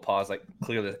musical pause. Like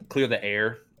clear the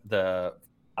air, the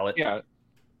palate. Yeah.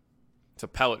 It's a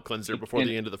palate cleanser before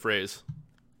the end of the phrase.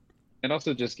 It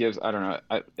also just gives, I don't know,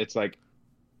 it's like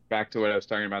back to what I was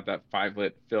talking about, that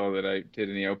 5-lit fill that I did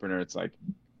in the opener. It's like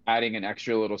adding an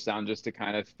extra little sound just to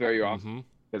kind of throw you off.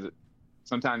 Because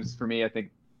sometimes for me, I think,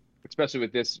 especially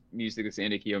with this music, this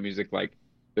Andy Kehoe music, like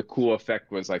the cool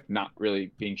effect was like not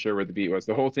really being sure where the beat was.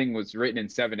 The whole thing was written in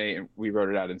 7/8 and we wrote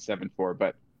it out in 7/4.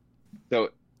 But so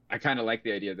I kind of like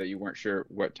the idea that you weren't sure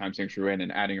what time signature were in,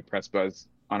 and adding a press buzz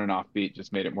on an offbeat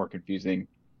just made it more confusing.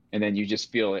 And then you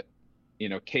just feel it,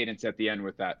 cadence at the end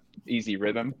with that easy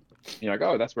rhythm. You're like,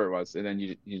 oh, that's where it was. And then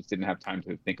you just didn't have time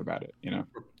to think about it,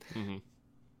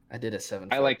 I did a 7.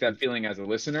 I like that feeling as a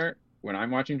listener when I'm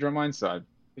watching drumline. So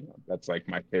that's like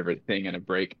my favorite thing in a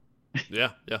break.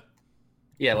 Yeah.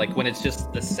 Yeah, like when it's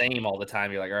just the same all the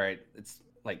time, you're like, all right, it's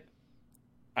like,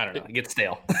 I don't know, it gets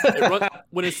stale.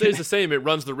 When it stays the same, it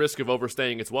runs the risk of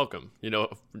overstaying its welcome.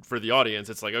 For the audience,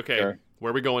 it's like, okay, Sure. Where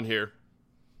are we going here?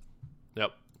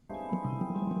 Yep.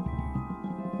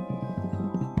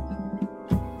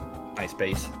 Nice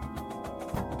bass.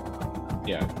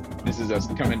 Yeah, this is us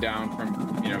coming down from,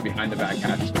 behind the back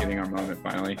hatch, getting our moment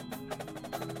finally.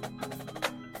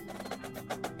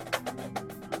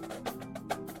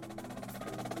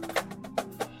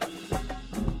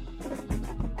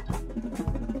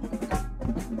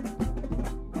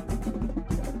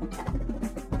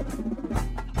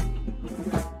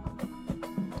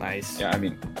 Nice. Yeah, I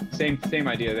mean, same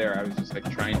idea there. I was just like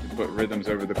trying to put rhythms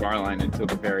over the bar line until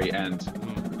the very end,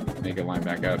 make it line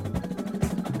back up.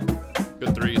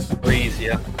 Good threes.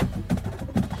 Yeah.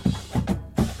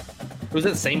 Was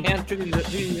it the same hand?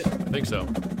 I think so.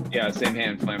 Yeah, same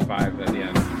hand, slam 5 at the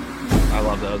end. I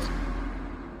love those.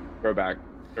 Throw back.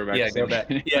 Yeah, go back.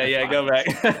 Yeah, go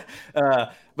back.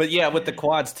 But yeah, with the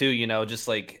quads too, just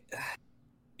like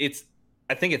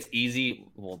I think it's easy.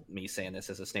 Well, me saying this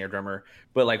as a snare drummer,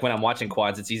 but like when I'm watching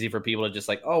quads, it's easy for people to just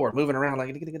like, oh, we're moving around,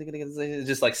 like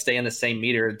just like stay in the same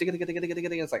meter.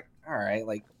 It's like, all right,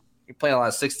 like you're playing a lot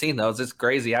of 16 notes. It's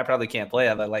crazy. I probably can't play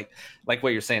it, but like what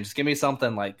you're saying, just give me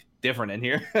something like different in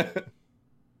here.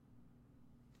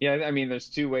 Yeah, I mean, there's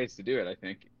 2 ways to do it, I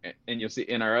think, and you'll see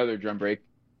in our other drum break,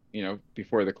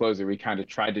 before the closer, we kind of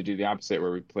tried to do the opposite,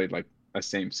 where we played like a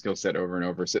same skill set over and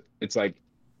over. So it's like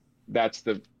that's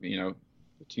the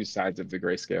 2 sides of the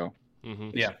grayscale.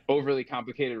 Yeah, overly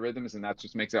complicated rhythms, and that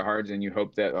just makes it hard, and you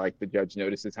hope that like the judge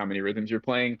notices how many rhythms you're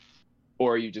playing,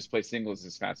 or you just play singles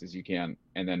as fast as you can,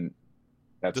 and then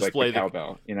that's display like the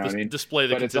cowbell, what I mean? Display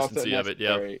the but consistency of it.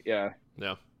 Yeah.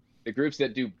 Yeah. The groups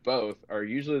that do both are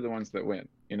usually the ones that win,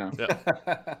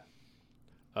 Yeah.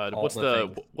 What's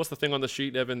the thing on the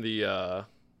sheet, Evan? The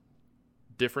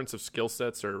difference of skill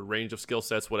sets or range of skill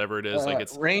sets, whatever it is.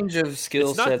 It's range of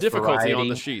skill sets. It's not difficulty variety. on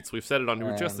the sheets. We've said it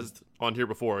we've just on here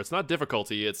before. It's not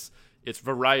difficulty. It's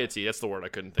variety. That's the word I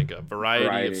couldn't think of.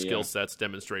 Variety of skill sets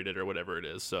demonstrated or whatever it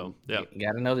is. So yeah, you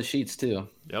got to know the sheets too.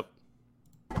 Yep.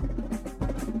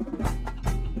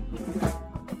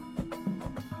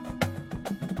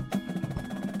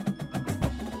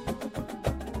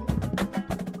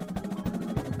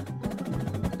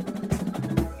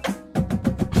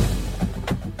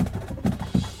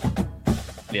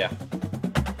 Yeah.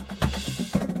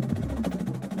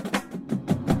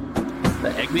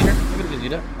 The egg beater?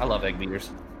 I love egg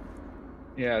beaters.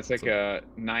 Yeah, it's like a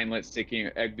 9-lit sticking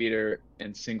egg beater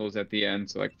and singles at the end.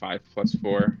 So like 5 plus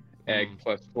 4, egg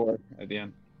plus 4 at the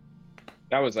end.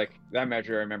 That was like, that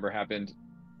measure I remember happened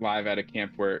live at a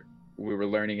camp where we were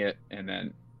learning it. And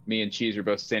then me and Cheese were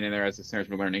both standing there as the singers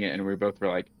were learning it. And we both were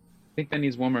like, I think that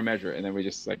needs one more measure. And then we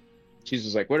just like, Cheese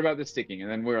was like, what about the sticking? And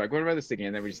then we were like, what about the sticking?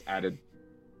 And then we just added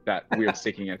that weird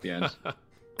sticking at the end.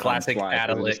 Classic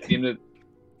add-a-lick. It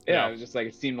was just like,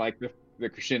 it seemed like the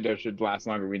crescendo should last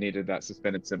longer. We needed that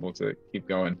suspended cymbal to keep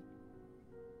going.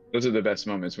 Those are the best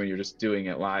moments when you're just doing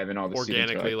it live and all the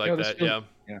organically like that.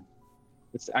 Yeah.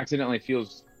 This accidentally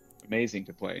feels amazing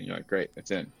to play, and you're like, great, it's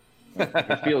in. Like,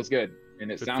 it feels good,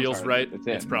 and it sounds feels hard, right. It's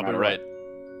in, it's probably right.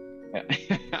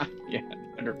 Yeah,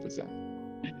 100%.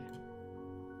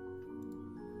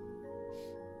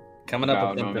 Coming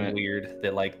up with something weird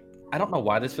that, like, I don't know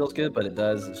why this feels good, but it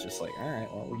does. It's just like, all right,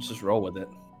 well, we'll just roll with it.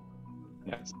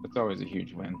 Yeah, it's always a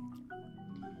huge win.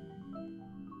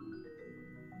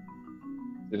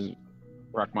 This is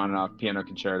Rachmaninoff piano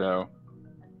concerto.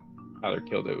 Tyler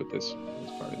killed it with this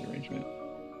part of the arrangement.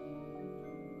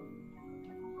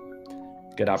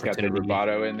 Good opportunity. It's got the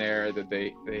rubato in there that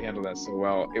they handle that so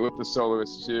well. It with the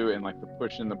soloists too, and like the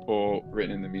push and the pull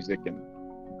written in the music, and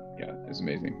yeah, it's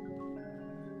amazing.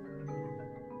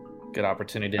 Good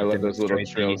opportunity. I love those little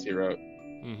trills he wrote.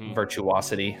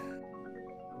 Virtuosity.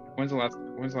 When's the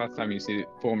last time you see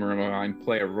full Marimba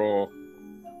play a roll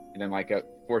and then like a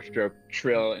 4-stroke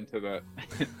trill into the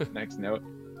next note?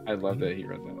 I love that he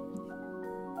wrote that.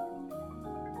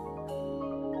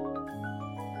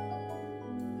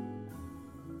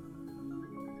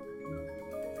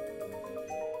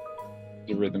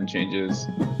 The rhythm changes.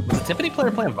 Was the timpani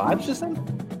player playing vibes just then?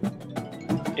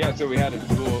 Yeah, so we had a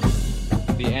dual.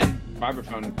 The end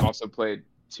vibraphone also played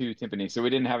 2 timpani, so we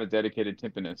didn't have a dedicated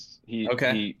timpanist. He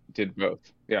did both.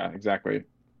 Yeah, exactly.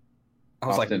 I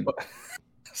was like,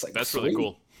 that's sweet. Really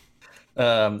cool.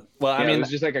 Well, I mean, it was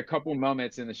just like a couple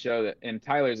moments in the show that, and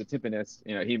Tyler's a timpanist.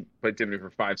 You know, he played timpani for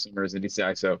 5 summers in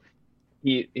DCI, so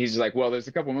he's like, well, there's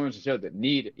a couple moments in the show that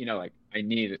need, you know, like I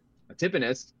need a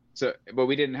timpanist. So, but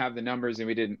we didn't have the numbers and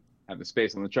we didn't have the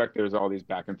space on the truck. There was all these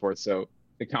back and forth. So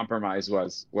the compromise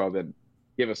was, well, then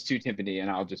give us 2 timpani and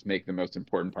I'll just make the most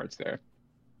important parts there.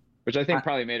 Which I think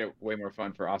probably made it way more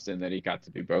fun for Austin that he got to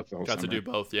do both the whole summer. To do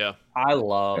both, yeah. I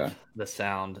love the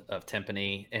sound of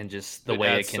timpani and just the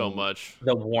way it can, so much.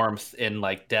 The warmth and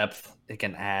like depth it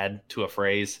can add to a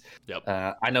phrase. Yep.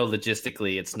 I know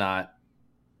logistically it's not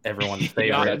everyone's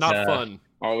favorite. not fun.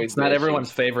 It's not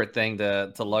everyone's favorite thing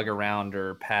to lug around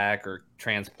or pack or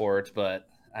transport, but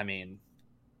I mean,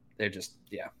 they're just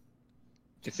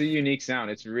It's a unique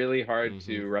sound. It's really hard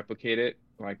to replicate it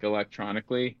like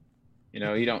electronically. You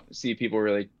know, you don't see people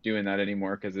really doing that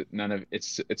anymore because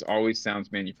it's always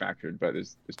sounds manufactured. But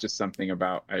it's just something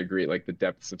about, I agree, like the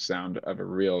depths of sound of a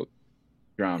real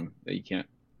drum that you can't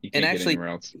get anywhere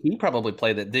else. He probably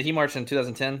played that. Did he march in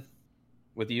 2010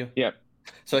 with you? Yeah.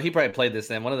 So he probably played this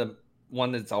then.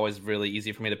 One that's always really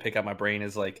easy for me to pick up my brain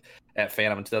is like at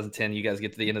Phantom in 2010. You guys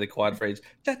get to the end of the quad phrase,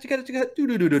 and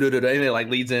it like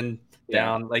leads in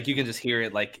down. Like you can just hear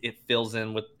it, like it fills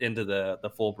in into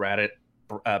the full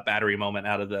battery moment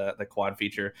out of the quad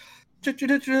feature. I'm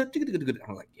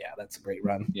like, yeah, that's a great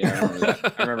run. Yeah, I remember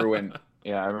that. I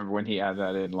remember when he added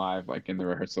that in live, like in the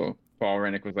rehearsal. Paul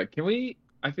Rennick was like,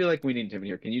 I feel like we need him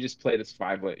here. Can you just play this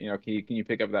 5-lit? You know, can you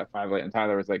pick up that 5-lit? And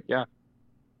Tyler was like, yeah,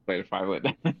 played a 5-lit.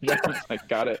 I was like,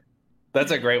 got it.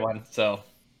 That's a great one. So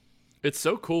it's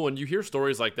so cool when you hear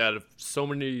stories like that of so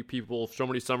many people, so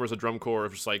many summers of drum corps,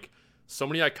 of just like so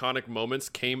many iconic moments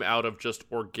came out of just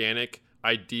organic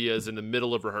ideas in the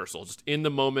middle of rehearsal. Just in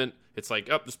the moment, it's like,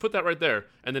 just put that right there.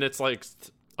 And then it's like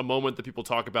a moment that people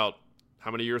talk about how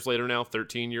many years later now?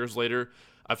 13 years later.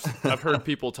 I've heard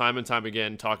people time and time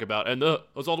again talk about, and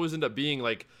those always end up being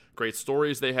like great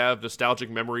stories they have, nostalgic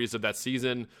memories of that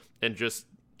season, and just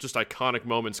just iconic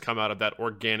moments come out of that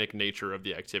organic nature of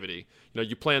the activity. You know,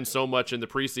 you plan so much in the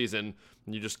preseason,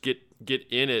 and you just get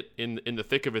in it in the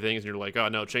thick of things, and you're like, oh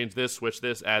no, change this, switch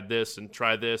this, add this, and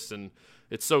try this, and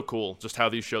it's so cool just how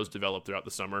these shows develop throughout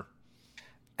the summer.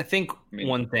 I think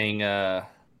one thing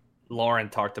Lauren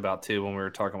talked about too when we were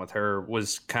talking with her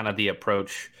was kind of the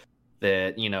approach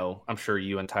that, you know, I'm sure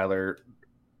you and Tyler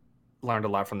learned a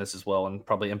lot from this as well and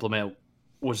probably implement,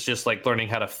 was just like learning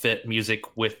how to fit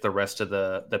music with the rest of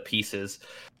the pieces.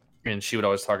 And she would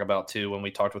always talk about too, when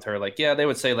we talked with her, like, yeah, they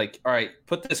would say like, all right,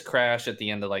 put this crash at the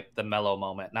end of like the mellow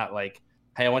moment, not like,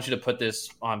 hey, I want you to put this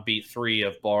on beat 3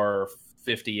 of bar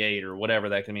 58 or whatever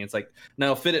that can mean. It's like,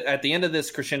 no, fit it at the end of this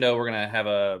crescendo, we're going to have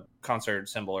a concert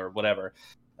symbol or whatever.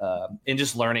 And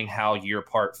just learning how your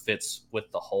part fits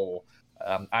with the whole.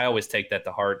 I always take that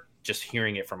to heart. Just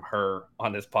hearing it from her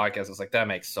on this podcast, I was like, that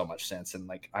makes so much sense. And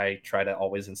like, I try to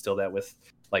always instill that with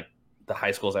like the high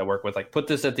schools I work with, like, put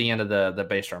this at the end of the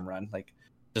bass drum run, like,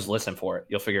 just listen for it.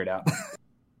 You'll figure it out.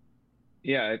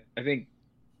 Yeah, I think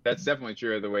that's definitely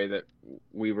true of the way that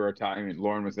we were taught. I mean,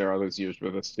 Lauren was there all those years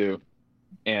with us too.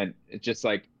 And it's just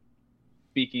like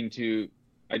speaking to,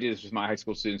 I do this with my high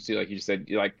school students too. Like you just said,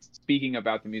 you're like speaking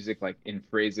about the music, like in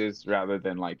phrases rather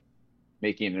than like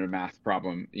making it a math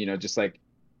problem, you know, just like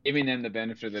giving them the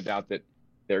benefit of the doubt that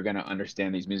they're going to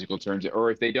understand these musical terms, or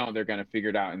if they don't, they're going to figure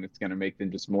it out, and it's going to make them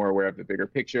just more aware of the bigger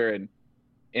picture.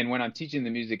 And when I'm teaching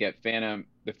the music at Phantom,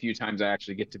 the few times I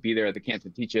actually get to be there at the camp to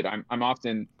teach it, I'm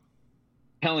often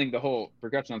telling the whole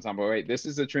percussion ensemble, right, this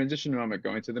is a transition moment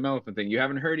going to the mellophone thing. You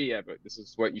haven't heard it yet, but this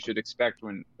is what you should expect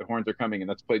when the horns are coming, and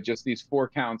let's play just these 4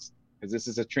 counts because this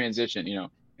is a transition, you know.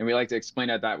 And we like to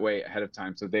explain it that way ahead of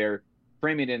time, so they're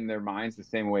framing it in their minds the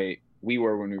same way we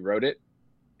were when we wrote it,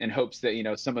 in hopes that, you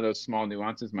know, some of those small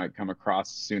nuances might come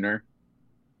across sooner.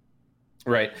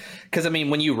 Right. Because I mean,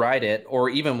 when you write it, or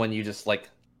even when you just like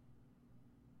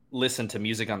listen to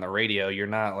music on the radio, you're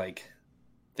not like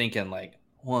thinking like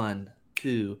 1,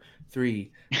 2,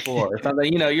 3, 4 or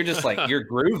something. You know, you're just like, you're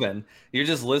grooving. You're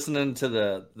just listening to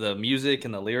the music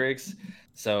and the lyrics.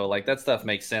 So like that stuff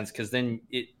makes sense, because then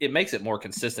it makes it more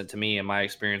consistent to me in my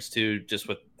experience too, just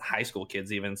with high school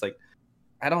kids even. It's like,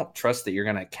 I don't trust that you're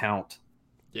going to count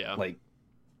like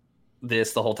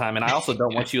this the whole time. And I also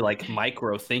don't want you like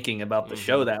micro thinking about the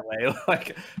show that way.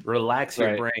 Like, relax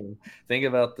your brain. Think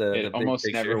about the almost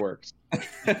big never works.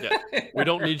 Yeah. We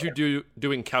don't need you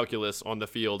doing calculus on the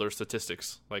field or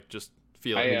statistics. Like, just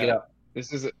feel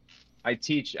it. I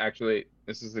teach, actually,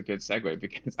 this is a good segue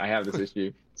because I have this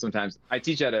issue sometimes. I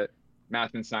teach at a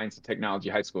math and science and technology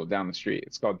high school down the street.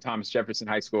 It's called Thomas Jefferson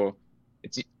High School.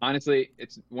 It's honestly,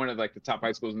 it's one of like the top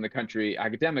high schools in the country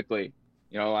academically.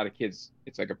 You know, a lot of kids,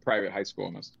 it's like a private high school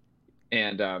almost.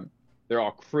 And they're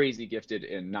all crazy gifted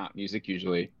in not music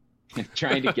usually. And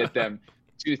trying to get them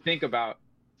to think about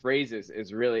phrases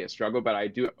is really a struggle, but I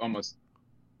do it almost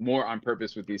more on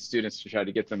purpose with these students to try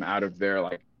to get them out of their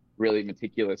like really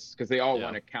meticulous, because they all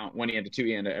want to count 1 and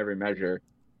 2 and to every measure.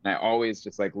 And I always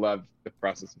just like love the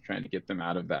process of trying to get them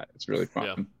out of that. It's really fun.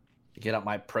 Yeah. Get out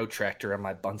my protractor and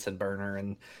my Bunsen burner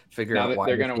and figure now out why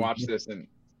they're going to watch this and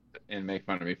make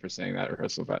fun of me for saying that at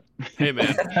rehearsal, but hey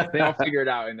man, they all figure it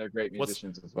out, and they're great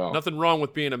musicians as well. Nothing wrong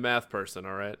with being a math person,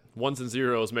 all right? 1s and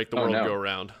 0s make the world go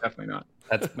round. Definitely not.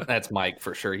 That's Mike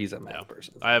for sure. He's a math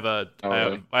person. I have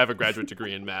a graduate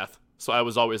degree in math, so I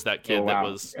was always that kid that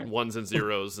was 1s and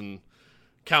 0s and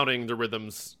counting the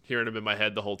rhythms, hearing them in my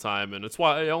head the whole time, and it's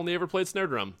why I only ever played snare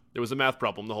drum. It was a math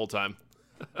problem the whole time.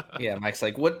 Yeah, Mike's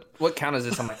like, what count is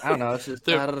this? I'm like, I don't know. It's just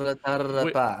I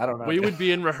don't know. We would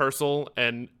be in rehearsal,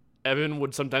 and Evan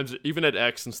would sometimes, even at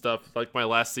X and stuff, like my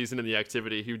last season in the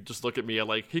activity, he would just look at me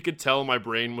like, he could tell my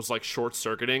brain was like short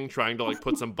circuiting, trying to like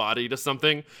put some body to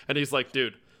something, and he's like,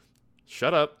 dude,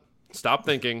 shut up, stop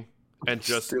thinking, and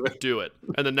just do it.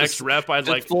 And the next rep, I'd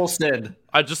like full send.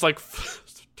 I'd just like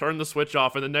turn the switch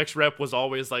off, and the next rep was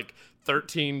always like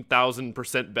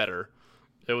 13,000% better.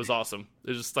 It was awesome.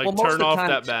 It just like turn off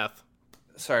that math.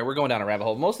 Sorry, we're going down a rabbit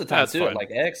hole. Most of the time too, at like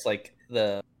X, like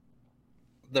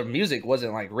the music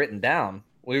wasn't like written down.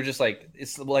 We were just like,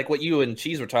 it's like what you and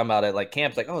Cheese were talking about at like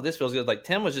camps, like, oh, this feels good. Like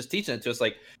Tim was just teaching it to us,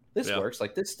 like, this works,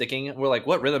 like this sticking. And we're like,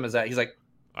 what rhythm is that? He's like,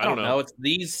 I don't know. It's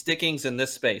these stickings in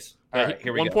this space. All right,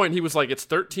 here we go. One point he was like, it's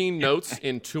 13 notes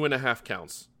in 2.5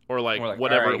 counts, or like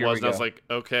whatever it was. And I was like,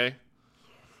 okay,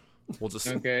 we'll just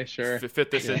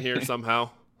fit this in here somehow.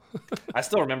 I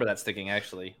still remember that sticking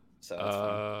actually. So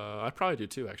I probably do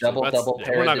too. Actually, double.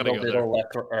 We're not going to go there.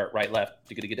 Left or right, left.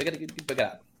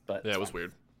 But yeah, it was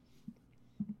weird.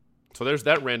 So there's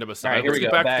that random aside.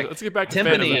 Right, let's get back to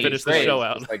Phantom and finish the show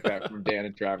out. Like that from Dan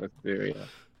and Travis too.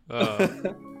 Yeah.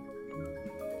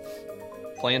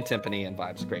 playing timpani and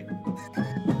vibes. Great.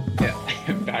 Yeah,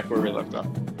 back where we left off.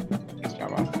 Nice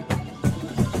job off.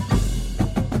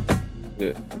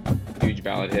 The huge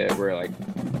ballad hit. We're like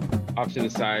off to the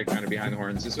side, kind of behind the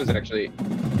horns. This was actually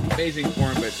amazing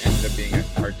form, but ended up being a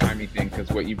hard timing thing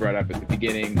because what you brought up at the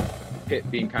beginning, hit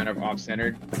being kind of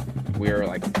off-centered. We were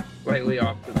like slightly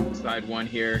off to the side one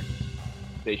here,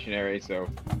 stationary. So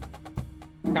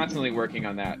constantly working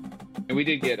on that. And we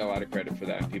did get a lot of credit for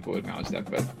that. People acknowledge that,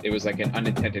 but it was like an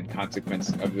unintended consequence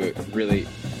of the really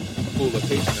cool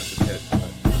location of the pit.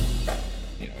 But,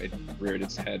 you know, it reared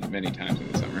its head many times in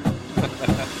the summer.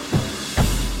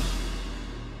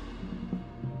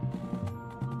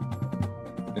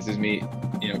 This is me,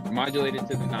 you know, modulated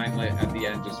to the 9-lit at the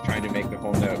end, just trying to make the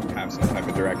whole note have some type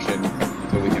of direction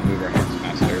so we can move our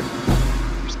hands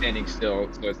faster. We're standing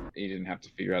still, so you didn't have to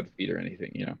figure out the feet or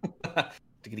anything, you know.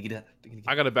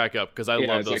 I got to back up because I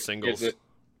love those like, singles. It's a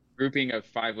grouping of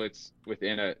 5-lits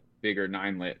within a bigger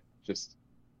 9-lit, just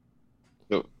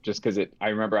because I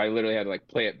remember I literally had to like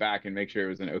play it back and make sure it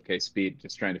was an okay speed,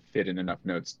 just trying to fit in enough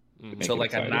notes. So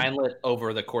like exciting. A 9-lit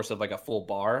over the course of like a full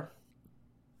bar.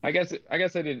 I guess I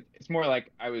didn't. It's more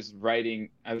like I was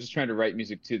just trying to write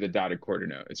music to the dotted quarter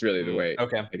note. It's really the way I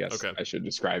guess I should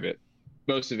describe it.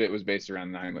 Most of it was based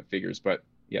around 9-lit figures, but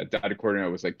yeah, dotted quarter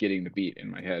note was like getting the beat in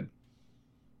my head.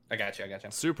 I got you.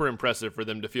 Super impressive for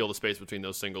them to feel the space between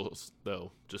those singles,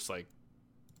 though. Just like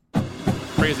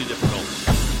crazy difficult.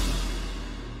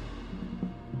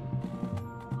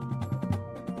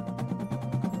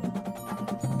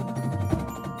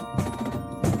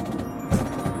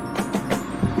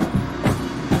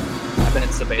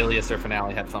 Sibelius or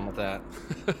Finale had fun with that.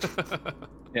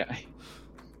 Yeah.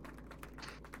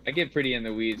 I get pretty in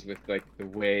the weeds with like the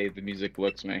way the music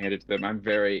looks when I hand it to them. I'm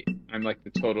like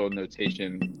the total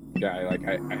notation guy. Like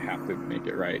I have to make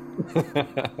it right.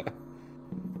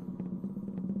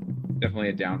 Definitely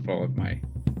a downfall of my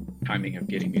timing of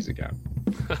getting music out.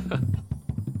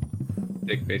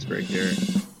 Big bass break here.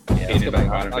 Yeah, let's go back.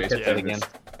 I'll catch that again.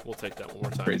 We'll take that one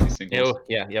more time. Crazy singles.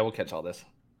 Yeah, we'll catch all this.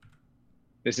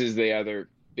 This is the other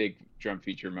big drum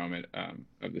feature moment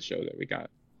of the show that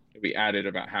we added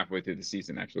about halfway through the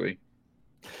season, actually.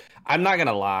 I'm not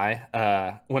gonna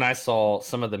lie. When I saw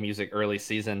some of the music early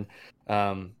season,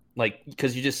 like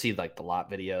because you just see like the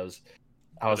lot videos,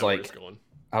 I was like,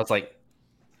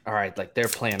 all right, like they're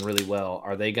playing really well.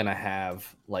 Are they gonna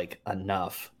have like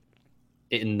enough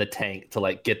in the tank to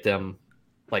like get them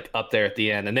like up there at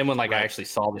the end? And then when like I actually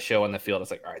saw the show on the field, I was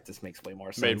like, all right, this makes way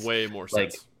more sense. Made way more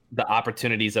sense. The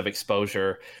opportunities of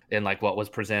exposure and like what was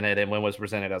presented and when was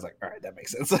presented, I was like, all right, that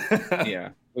makes sense. Yeah,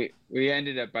 we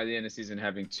ended up by the end of the season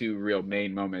having 2 real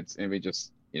main moments, and we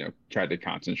just tried to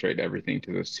concentrate everything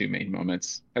to those 2 main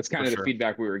moments. That's kind of the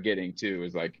feedback we were getting too.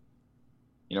 Was like,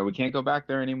 we can't go back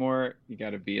there anymore. You got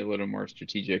to be a little more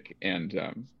strategic.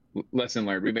 And lesson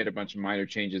learned. We made a bunch of minor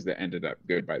changes that ended up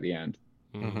good by the end.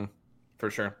 Mm-hmm. For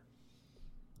sure.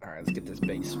 All right, let's get this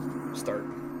bass start.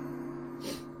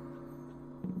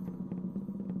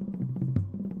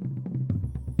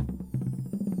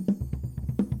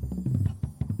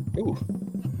 Ooh.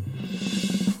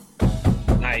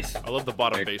 Nice. I love the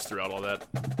bottom bass throughout all that.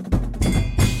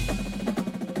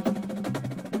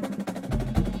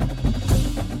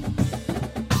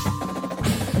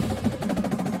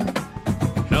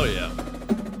 Hell yeah.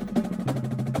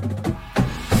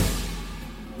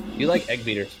 You like egg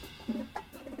beaters?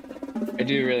 I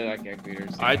do really like egg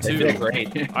beaters. I too. They feel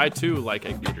great. I too like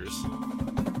egg beaters.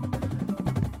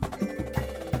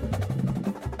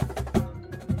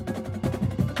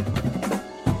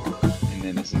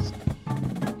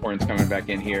 Coming back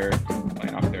in here,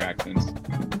 playing off their accents.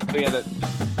 So yeah,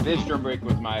 this drum break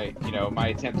was my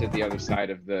attempt at the other side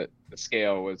of the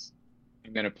scale. Was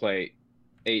I'm going to play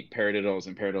 8 paradiddles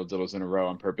and paradiddles in a row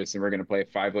on purpose, and we're going to play a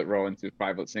 5-lit roll into a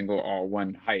 5-lit single, all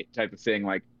one height type of thing.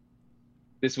 Like,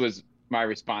 this was my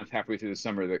response halfway through the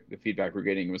summer. The feedback we're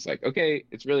getting was like, okay,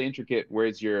 it's really intricate.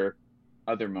 Where's your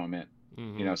other moment?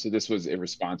 Mm-hmm. So this was a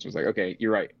response. Was like, okay,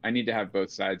 you're right. I need to have both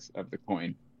sides of the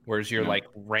coin. Where's your like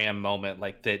RAM moment,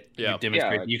 like that you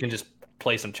demonstrate? Like, you can just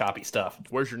play some choppy stuff.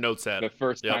 Where's your notes at? The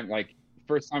first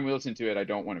time we listen to it, I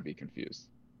don't want to be confused.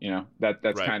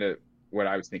 That's kind of what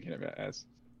I was thinking of it as.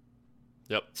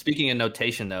 Yep. Speaking of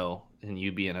notation, though, and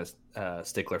you being a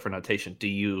stickler for notation, do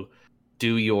you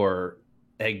do your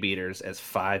egg beaters as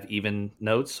 5 even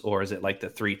notes, or is it like the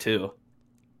 3-2?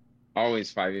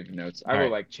 Always 5 even notes. I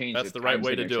will like change. That's the right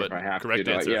way to do it. If I have Correct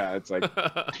to. answer. Yeah, it's like.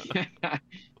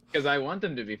 Because I want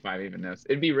them to be 5 even notes.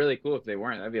 It'd be really cool if they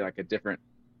weren't. That'd be like a different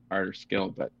harder skill.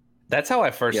 But that's how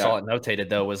I first saw it notated,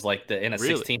 though, was like in a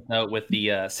Really? 16th note with the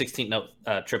 16th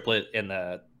note triplet and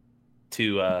the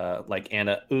like and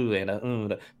a ooh and a ooh.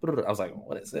 I was like,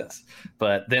 what is this?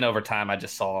 But then over time, I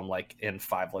just saw them like in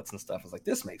fivelets and stuff. I was like,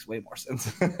 this makes way more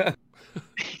sense.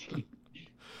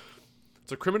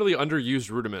 It's a criminally underused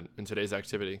rudiment in today's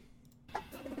activity.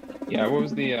 Yeah, what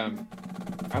was the I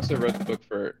also wrote the book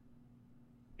for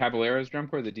Caballero's drum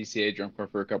corps, the DCA drum corps,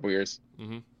 for a couple years.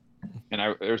 Mm-hmm.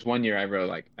 And there was one year I wrote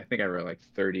like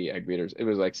 30 egg beaters. It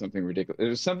was like something ridiculous. It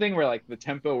was something where like the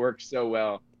tempo worked so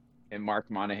well. And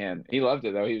Mark Monahan, he loved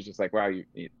it though. He was just like, "Wow,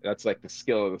 that's like the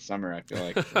skill of the summer." I feel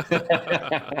like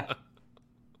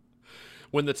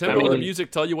when the tempo of the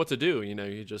music tell you what to do, you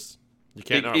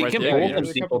can't not write the egg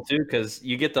beaters. People too, because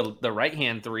you get the right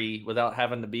hand three without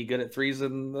having to be good at threes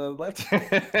in the left.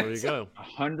 There you go.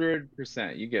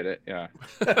 100%, you get it. Yeah,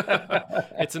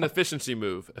 it's an efficiency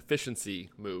move.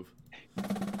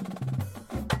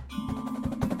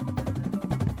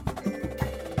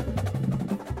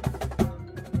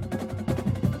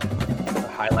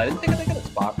 Highlighted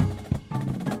spot.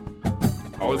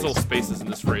 All those little spaces in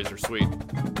this phrase are sweet.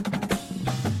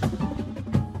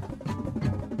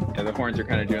 Yeah, the horns are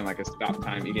kind of doing like a stop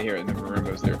time. You can hear it in the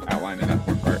marimbas. They're outlining that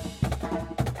part.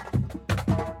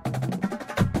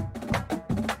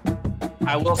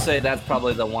 I will say that's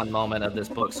probably the one moment of this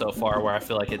book so far where I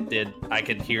feel like I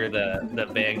could hear the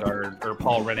Vanguard or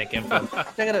Paul Rennick influence.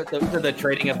 the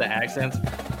trading of the accents.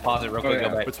 Pause it real quick. Go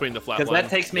back. Between the flat because that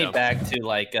takes me back to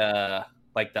like the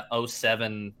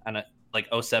 07 and like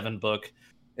 07 book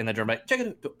in the drum. Check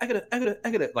it. I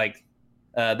got it. Like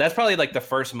that's probably like the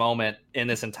first moment in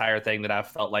this entire thing that I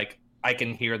felt like I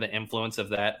can hear the influence of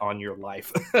that on your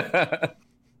life.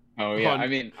 Oh yeah, I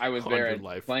mean, I was there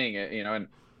playing it, and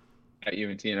at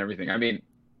UNT and everything. I mean,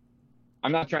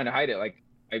 I'm not trying to hide it. Like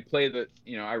I play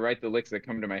I write the licks that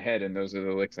come to my head, and those are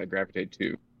the licks I gravitate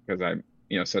to because I'm,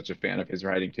 such a fan of his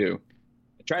writing too.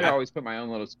 I try to always put my own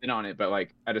little spin on it, but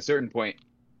like at a certain point,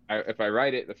 if I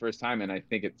write it the first time and I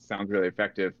think it sounds really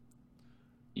effective,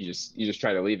 you just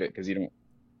try to leave it because you don't.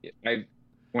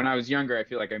 When I was younger, I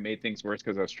feel like I made things worse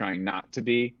because I was trying not to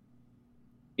be,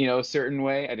 a certain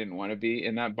way. I didn't want to be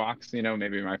in that box.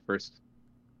 Maybe my first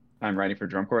time writing for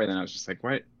drum corps, and then I was just like,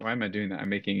 why am I doing that? I'm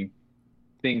making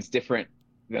things different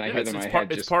than I hear them in my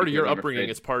head. It's part of your upbringing.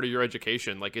 It's part of your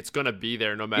education. Like it's gonna be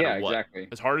there no matter what. Exactly.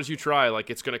 As hard as you try, like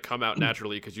it's gonna come out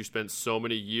naturally because you spent so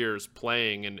many years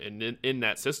playing and in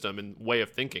that system and way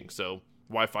of thinking. So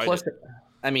why fight it?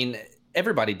 I mean,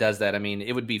 everybody does that. I mean,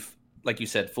 it would be, like you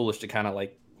said, foolish to kind of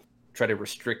like try to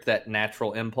restrict that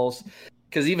natural impulse.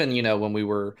 Because even, when we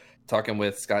were talking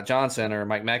with Scott Johnson or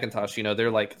Mike McIntosh,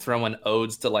 they're like throwing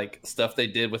odes to like stuff they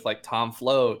did with like Tom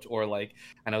Float, or like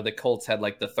I know the Colts had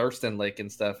like the Thurston Lick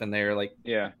and stuff, and they're like,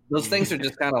 yeah, those things are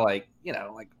just kind of like,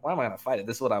 like why am I gonna fight it?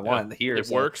 This is what I want to hear. It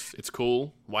works. It's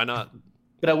cool. Why not?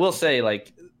 But I will say,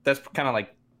 like, that's kind of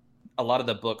like a lot of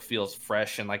the book feels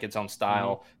fresh and like its own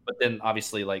style. Mm-hmm. But then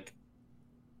obviously, like,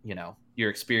 your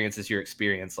experience is your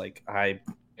experience. Like I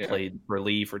played for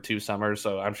Lee for 2 summers,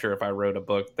 so I'm sure if I wrote a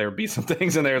book, there'd be some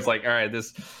things in there. It's like, all right,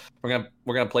 we're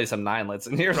gonna play some 9-lets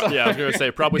in here. Yeah, I was gonna say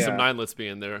probably some 9-lets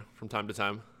being there from time to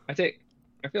time. I feel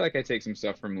like I take some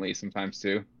stuff from Lee sometimes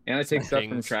too, and I take stuff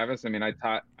from Travis. I mean, I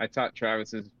taught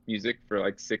Travis's music for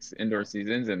like 6 indoor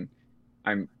seasons, and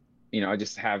I'm, I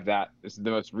just have that. This is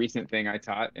the most recent thing I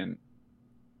taught, and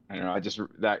I don't know.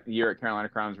 That year at Carolina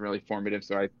Crown was really formative,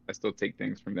 so I still take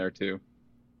things from there too.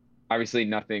 Obviously,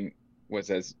 nothing was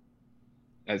as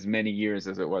many years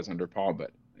as it was under Paul,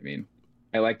 but I mean,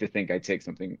 I like to think I take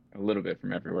something a little bit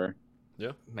from everywhere.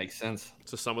 Yeah, makes sense.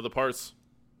 It's the sum of the parts.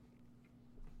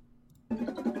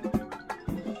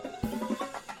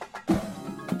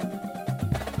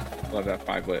 Love that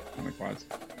 5-lit on the quads.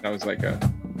 That was like a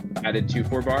added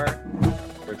 2/4 bar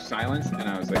for silence, and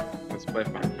I was like, let's play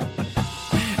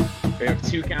 5. We have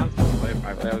 2 counts. Let's play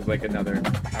 5. That was like another.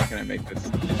 How can I make this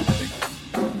interesting?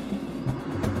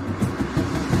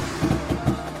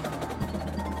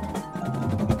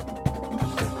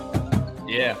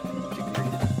 Yeah.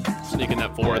 Sneaking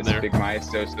that 4 in there. Big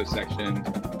Maestoso section,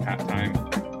 halftime.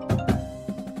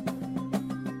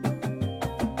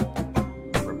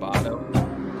 Rubato.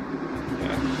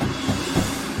 Yeah.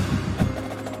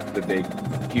 The big,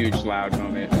 huge, loud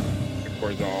moment. The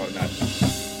chords all in that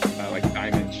like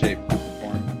diamond-shaped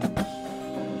form.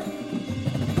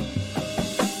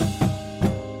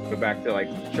 Go back to like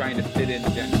trying to fit in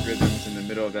dense rhythms in the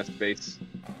middle of that space.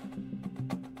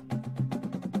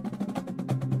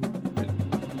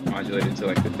 Modulated to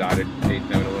like the dotted 8th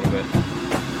note a little bit.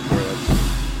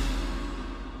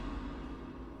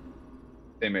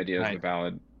 Same idea as the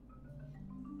ballad.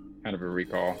 Kind of a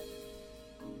recall.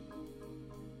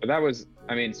 But that was,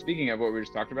 I mean, speaking of what we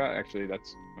just talked about, actually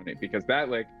that's funny because that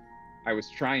lick I was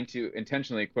trying to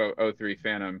intentionally quote '03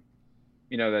 Phantom.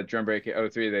 You know, that drum break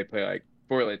at '03, they play like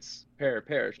Forlitz,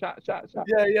 pair, shot.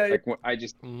 Yeah. Like I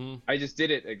just Mm-hmm.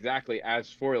 did it exactly as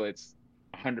Forlitz,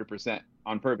 100%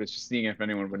 on purpose, just seeing if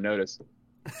anyone would notice.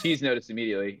 Cheese noticed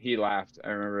immediately. He laughed. I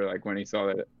remember like when he saw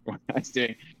that what I was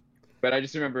doing. But I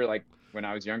just remember like when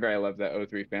I was younger, I loved that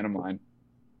 '03 Phantom line,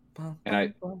 and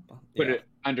I put it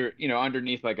under,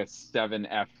 underneath like a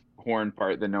 7F horn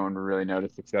part that no one would really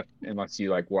notice except unless you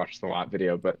like watch the lot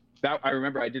video. But that I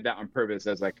remember I did that on purpose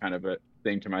as like kind of a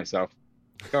thing to myself.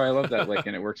 Oh, I love that lick,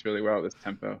 and it works really well at this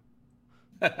tempo.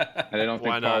 And I don't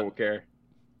Why think not? Paul will care.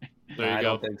 There you I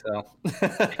go. don't think so.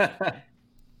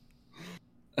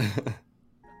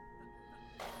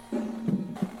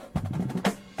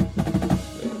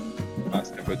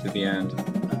 Last tempo to the end.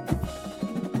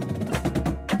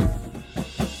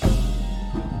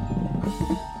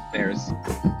 There's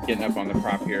getting up on the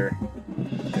prop here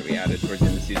that we added towards the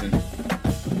end of the season.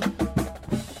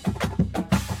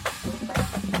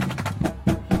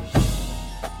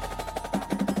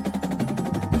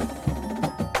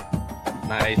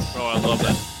 Nice. Oh, I love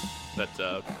that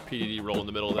PDD roll in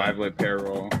the middle of that. 5-lip pair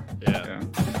roll. Yeah.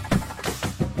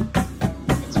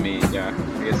 That's me. Yeah,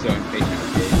 I get so impatient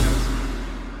with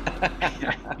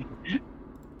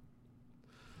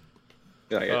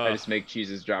I just make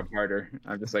Cheese's job harder.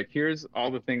 I'm just like, here's all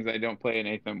the things I don't play in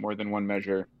Anthem more than one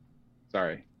measure.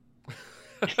 Sorry.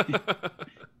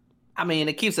 I mean,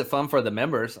 it keeps it fun for the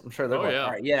members. I'm sure they're Oh, like, yeah.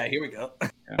 all right, yeah, here we go.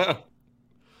 Yeah.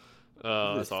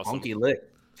 That's This awesome. funky lick.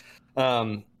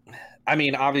 I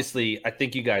mean, obviously, I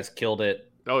think you guys killed it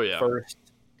Oh yeah. first.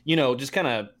 Just kind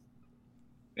of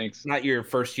Thanks. not your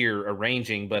first year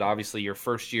arranging, but obviously your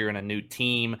first year in a new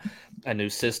team, a new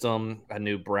system, a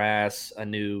new brass, a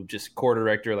new just core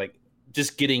director, like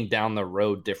just getting down the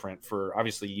road different for,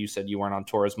 obviously you said you weren't on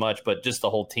tour as much, but just the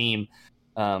whole team.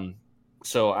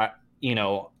 So I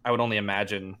would only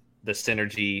imagine the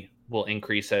synergy will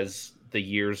increase as the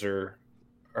years are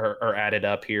added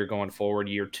up here going forward,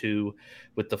 year 2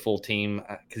 with the full team,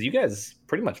 because you guys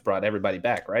pretty much brought everybody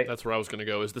back, right? That's where I was going to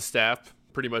go. Is the staff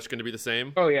pretty much going to be the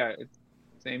same? Oh yeah, it's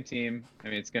same team. I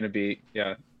mean, it's going to be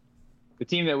the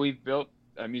team that we've built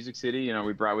at Music City.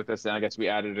 We brought with us, and I guess we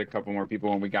added a couple more people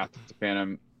when we got to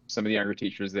Phantom. Some of the younger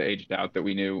teachers that aged out that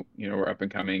we knew, were up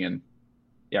and coming, and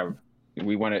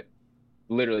we want to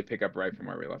literally pick up right from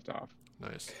where we left off.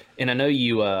 Nice. And I know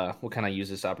you will kind of use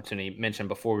this opportunity, mentioned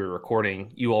before we were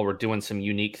recording, you all were doing some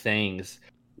unique things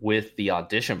with the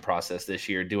audition process this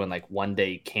year, doing like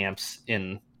 1-day camps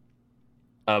in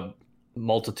a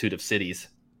multitude of cities.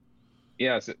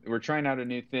 Yeah, so we're trying out a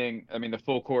new thing. I mean, the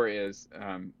full core is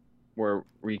where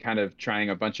we kind of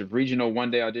trying a bunch of regional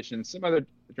 1-day auditions. Some other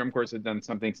drum corps have done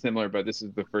something similar, but this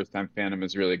is the first time Phantom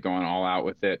is really going all out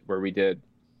with it, where we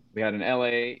had an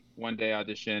LA 1-day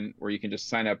audition where you can just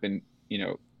sign up and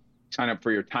sign up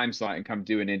for your time slot and come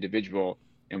do an individual,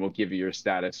 and we'll give you your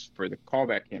status for the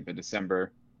callback camp in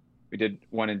December. We did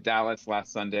one in Dallas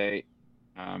last Sunday.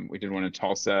 We did one in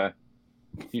Tulsa,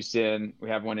 Houston. We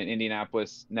have one in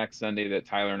Indianapolis next Sunday that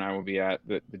Tyler and I will be at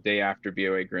the day after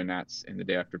BOA Grenats and the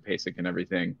day after PASIC and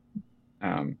everything.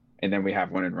 And then we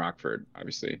have one in Rockford,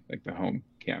 obviously, like the home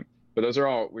camp. But those are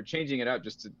all, we're changing it up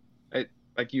just to,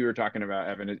 like you were talking about,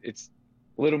 Evan, it's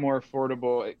a little more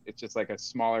affordable. It's just like a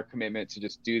smaller commitment to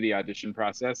just do the audition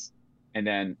process. And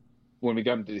then when we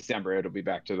come to December, it'll be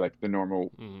back to like the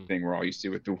normal thing we're all used to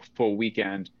with the full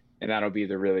weekend. And that'll be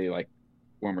the really like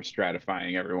when we're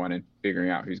stratifying everyone and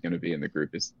figuring out who's going to be in the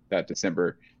group is that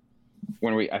December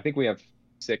when I think we have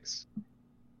 6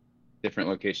 different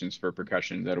locations for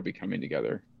percussion that'll be coming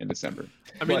together in December.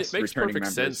 I mean, it makes perfect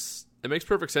sense. It makes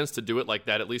perfect sense to do it like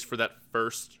that, at least for that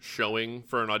first showing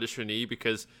for an auditionee,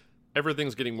 because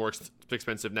everything's getting more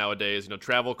expensive nowadays,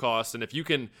 travel costs. And if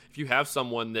you have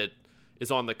someone that is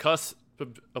on the cusp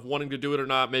of wanting to do it or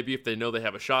not, maybe if they know they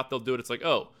have a shot, they'll do it. It's like,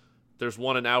 oh, there's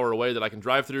one an hour away that I can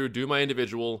drive through, do my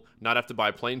individual, not have to buy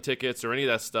plane tickets or any of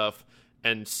that stuff,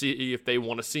 and see if they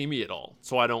want to see me at all.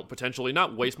 So I don't potentially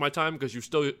not waste my time, because you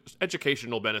still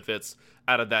educational benefits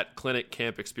out of that clinic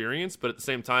camp experience. But at the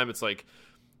same time, it's like,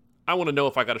 I want to know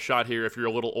if I got a shot here. If you're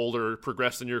a little older,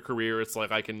 progressed in your career, it's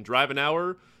like I can drive an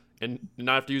hour and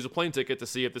not have to use a plane ticket to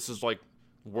see if this is like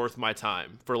worth my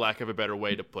time, for lack of a better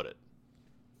way to put it.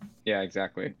 Yeah,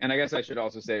 exactly. And I guess I should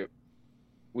also say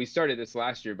we started this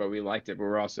last year, but we liked it. But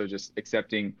we're also just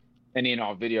accepting any and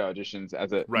all video auditions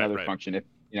as another function. If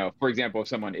for example, if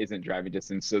someone isn't driving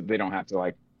distance, so they don't have to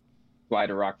like fly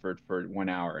to Rockford for 1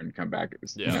 hour and come back.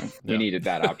 We needed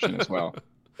that option as well.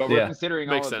 But we're considering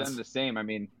all of them the same. I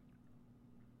mean,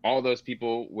 all those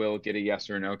people will get a yes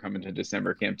or no coming to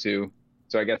December camp 2.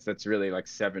 So I guess that's really like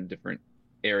 7 different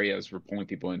areas we're pulling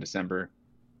people in December.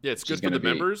 Yeah, it's good for the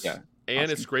members, and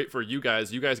awesome. It's great for you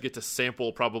guys. You guys get to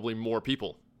sample probably more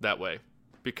people that way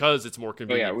because it's more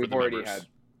convenient for the members.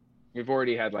 We've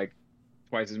already had like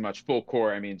twice as much full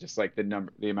core. I mean, just like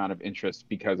the amount of interest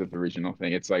because of the regional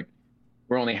thing. It's like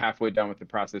we're only halfway done with the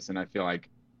process, and I feel like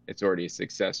it's already a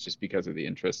success just because of the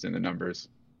interest in the numbers.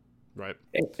 Right.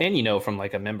 And you know, from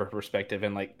like a member perspective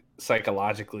and like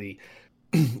psychologically,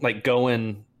 like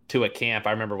going to a camp,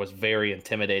 I remember was very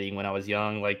intimidating when I was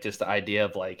young. Like just the idea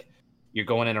of like you're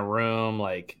going in a room,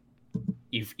 like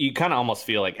you kind of almost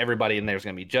feel like everybody in there is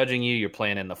going to be judging you. You're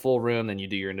playing in the full room, then you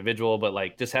do your individual, but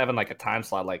like just having like a time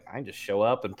slot, like I can just show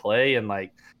up and play and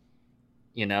like,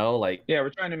 you know, like we're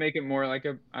trying to make it more like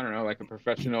like a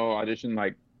professional audition.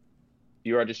 Like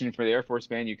you're auditioning for the Air Force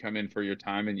band, you come in for your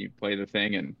time and you play the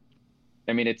thing. And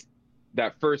I mean, it's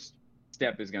that first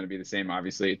step is going to be the same.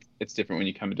 Obviously, it's different when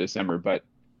you come to December, but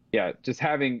yeah, just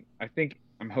I'm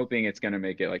hoping it's going to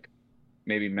make it like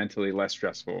maybe mentally less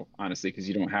stressful, honestly, because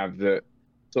you don't have the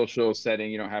social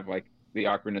setting, you don't have like the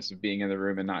awkwardness of being in the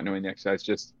room and not knowing the exercise.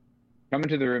 Just come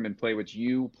into the room and play what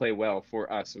you play well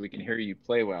for us, so we can hear you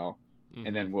play well,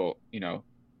 and then we'll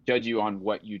judge you on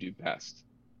what you do best,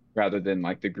 rather than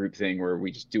like the group thing where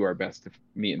we just do our best to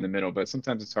meet in the middle. But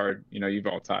sometimes it's hard. You've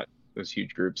all taught those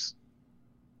huge groups.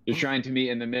 You're trying to meet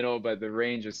in the middle, but the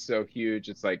range is so huge.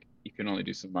 It's like you can only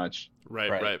do so much.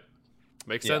 Right.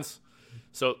 Makes sense.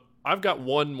 So I've got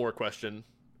one more question.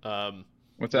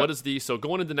 What's up? So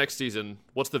going into next season,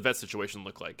 what's the vet situation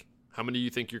look like? How many do you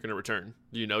think you're going to return?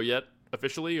 Do you know yet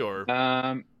officially, or?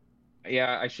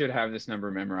 Yeah, I should have this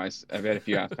number memorized. I bet if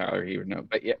you ask Tyler, he would know.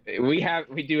 But yeah,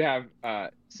 we do have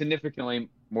significantly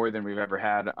more than we've ever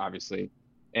had, obviously,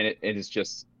 and it is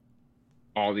just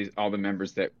all the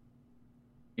members that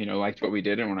liked what we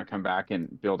did and want to come back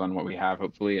and build on what we have,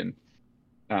 hopefully. And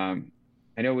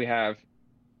I know we have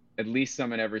at least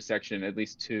some in every section, at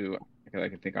least 2. I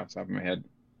can think off the top of my head,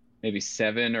 maybe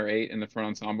 7 or 8 in the front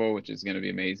ensemble, which is going to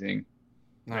be amazing.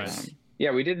 Nice.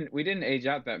 Yeah, we didn't age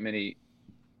out that many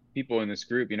people in this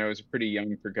group. It was a pretty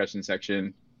young percussion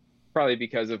section, probably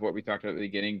because of what we talked about at the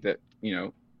beginning, that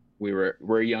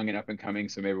we're young and up and coming,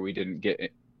 so maybe we didn't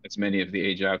get as many of the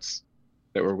age outs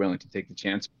that were willing to take the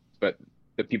chance. But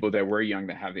the people that were young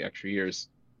that have the extra years,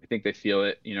 I think they feel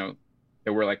it,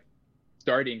 that we're like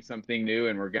starting something new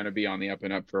and we're going to be on the up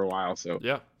and up for a while. So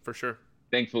yeah, for sure.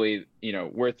 Thankfully,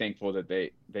 we're thankful that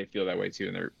they feel that way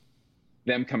too. And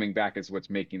them coming back is what's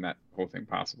making that whole thing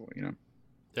possible,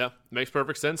 Yeah, makes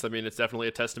perfect sense. I mean, it's definitely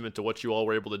a testament to what you all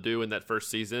were able to do in that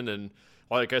first season. And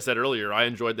like I said earlier, I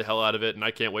enjoyed the hell out of it, and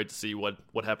I can't wait to see what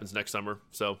happens next summer.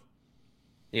 So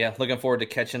yeah, looking forward to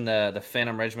catching the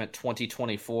Phantom Regiment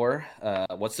 2024.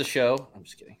 What's the show? I'm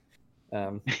just kidding.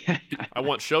 I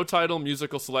want show title,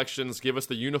 musical selections. Give us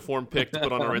the uniform pick to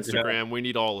put on our Instagram. We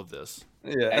need all of this.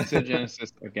 Yeah,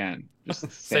 Exogenesis again. Just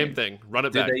same thing. Run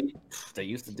it back. They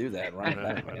used to do that. Run it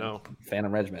back. I know.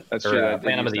 Phantom Regiment. That's true.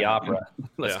 Phantom of the Opera.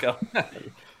 Let's go.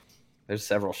 There's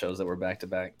several shows that were back to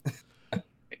back.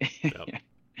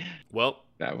 Well,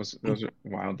 those are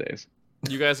wild days.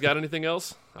 You guys got anything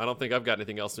else? I don't think I've got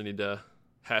anything else we need to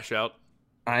hash out.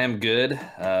 I am good.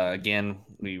 Again,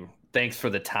 thanks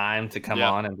for the time to come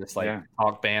on and just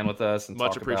talk band with us and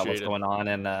much talk about what's going on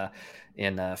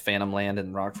in Phantom Land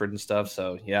and Rockford and stuff.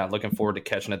 So yeah, looking forward to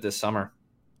catching it this summer.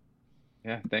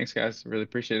 Yeah, thanks guys. Really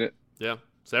appreciate it. Yeah.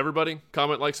 So everybody,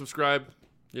 comment, like, subscribe.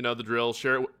 You know the drill.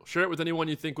 Share it with anyone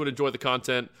you think would enjoy the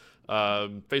content.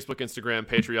 Facebook, Instagram,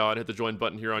 Patreon. Hit the join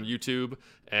button here on YouTube,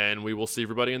 and we will see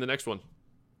everybody in the next one.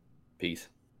 Peace.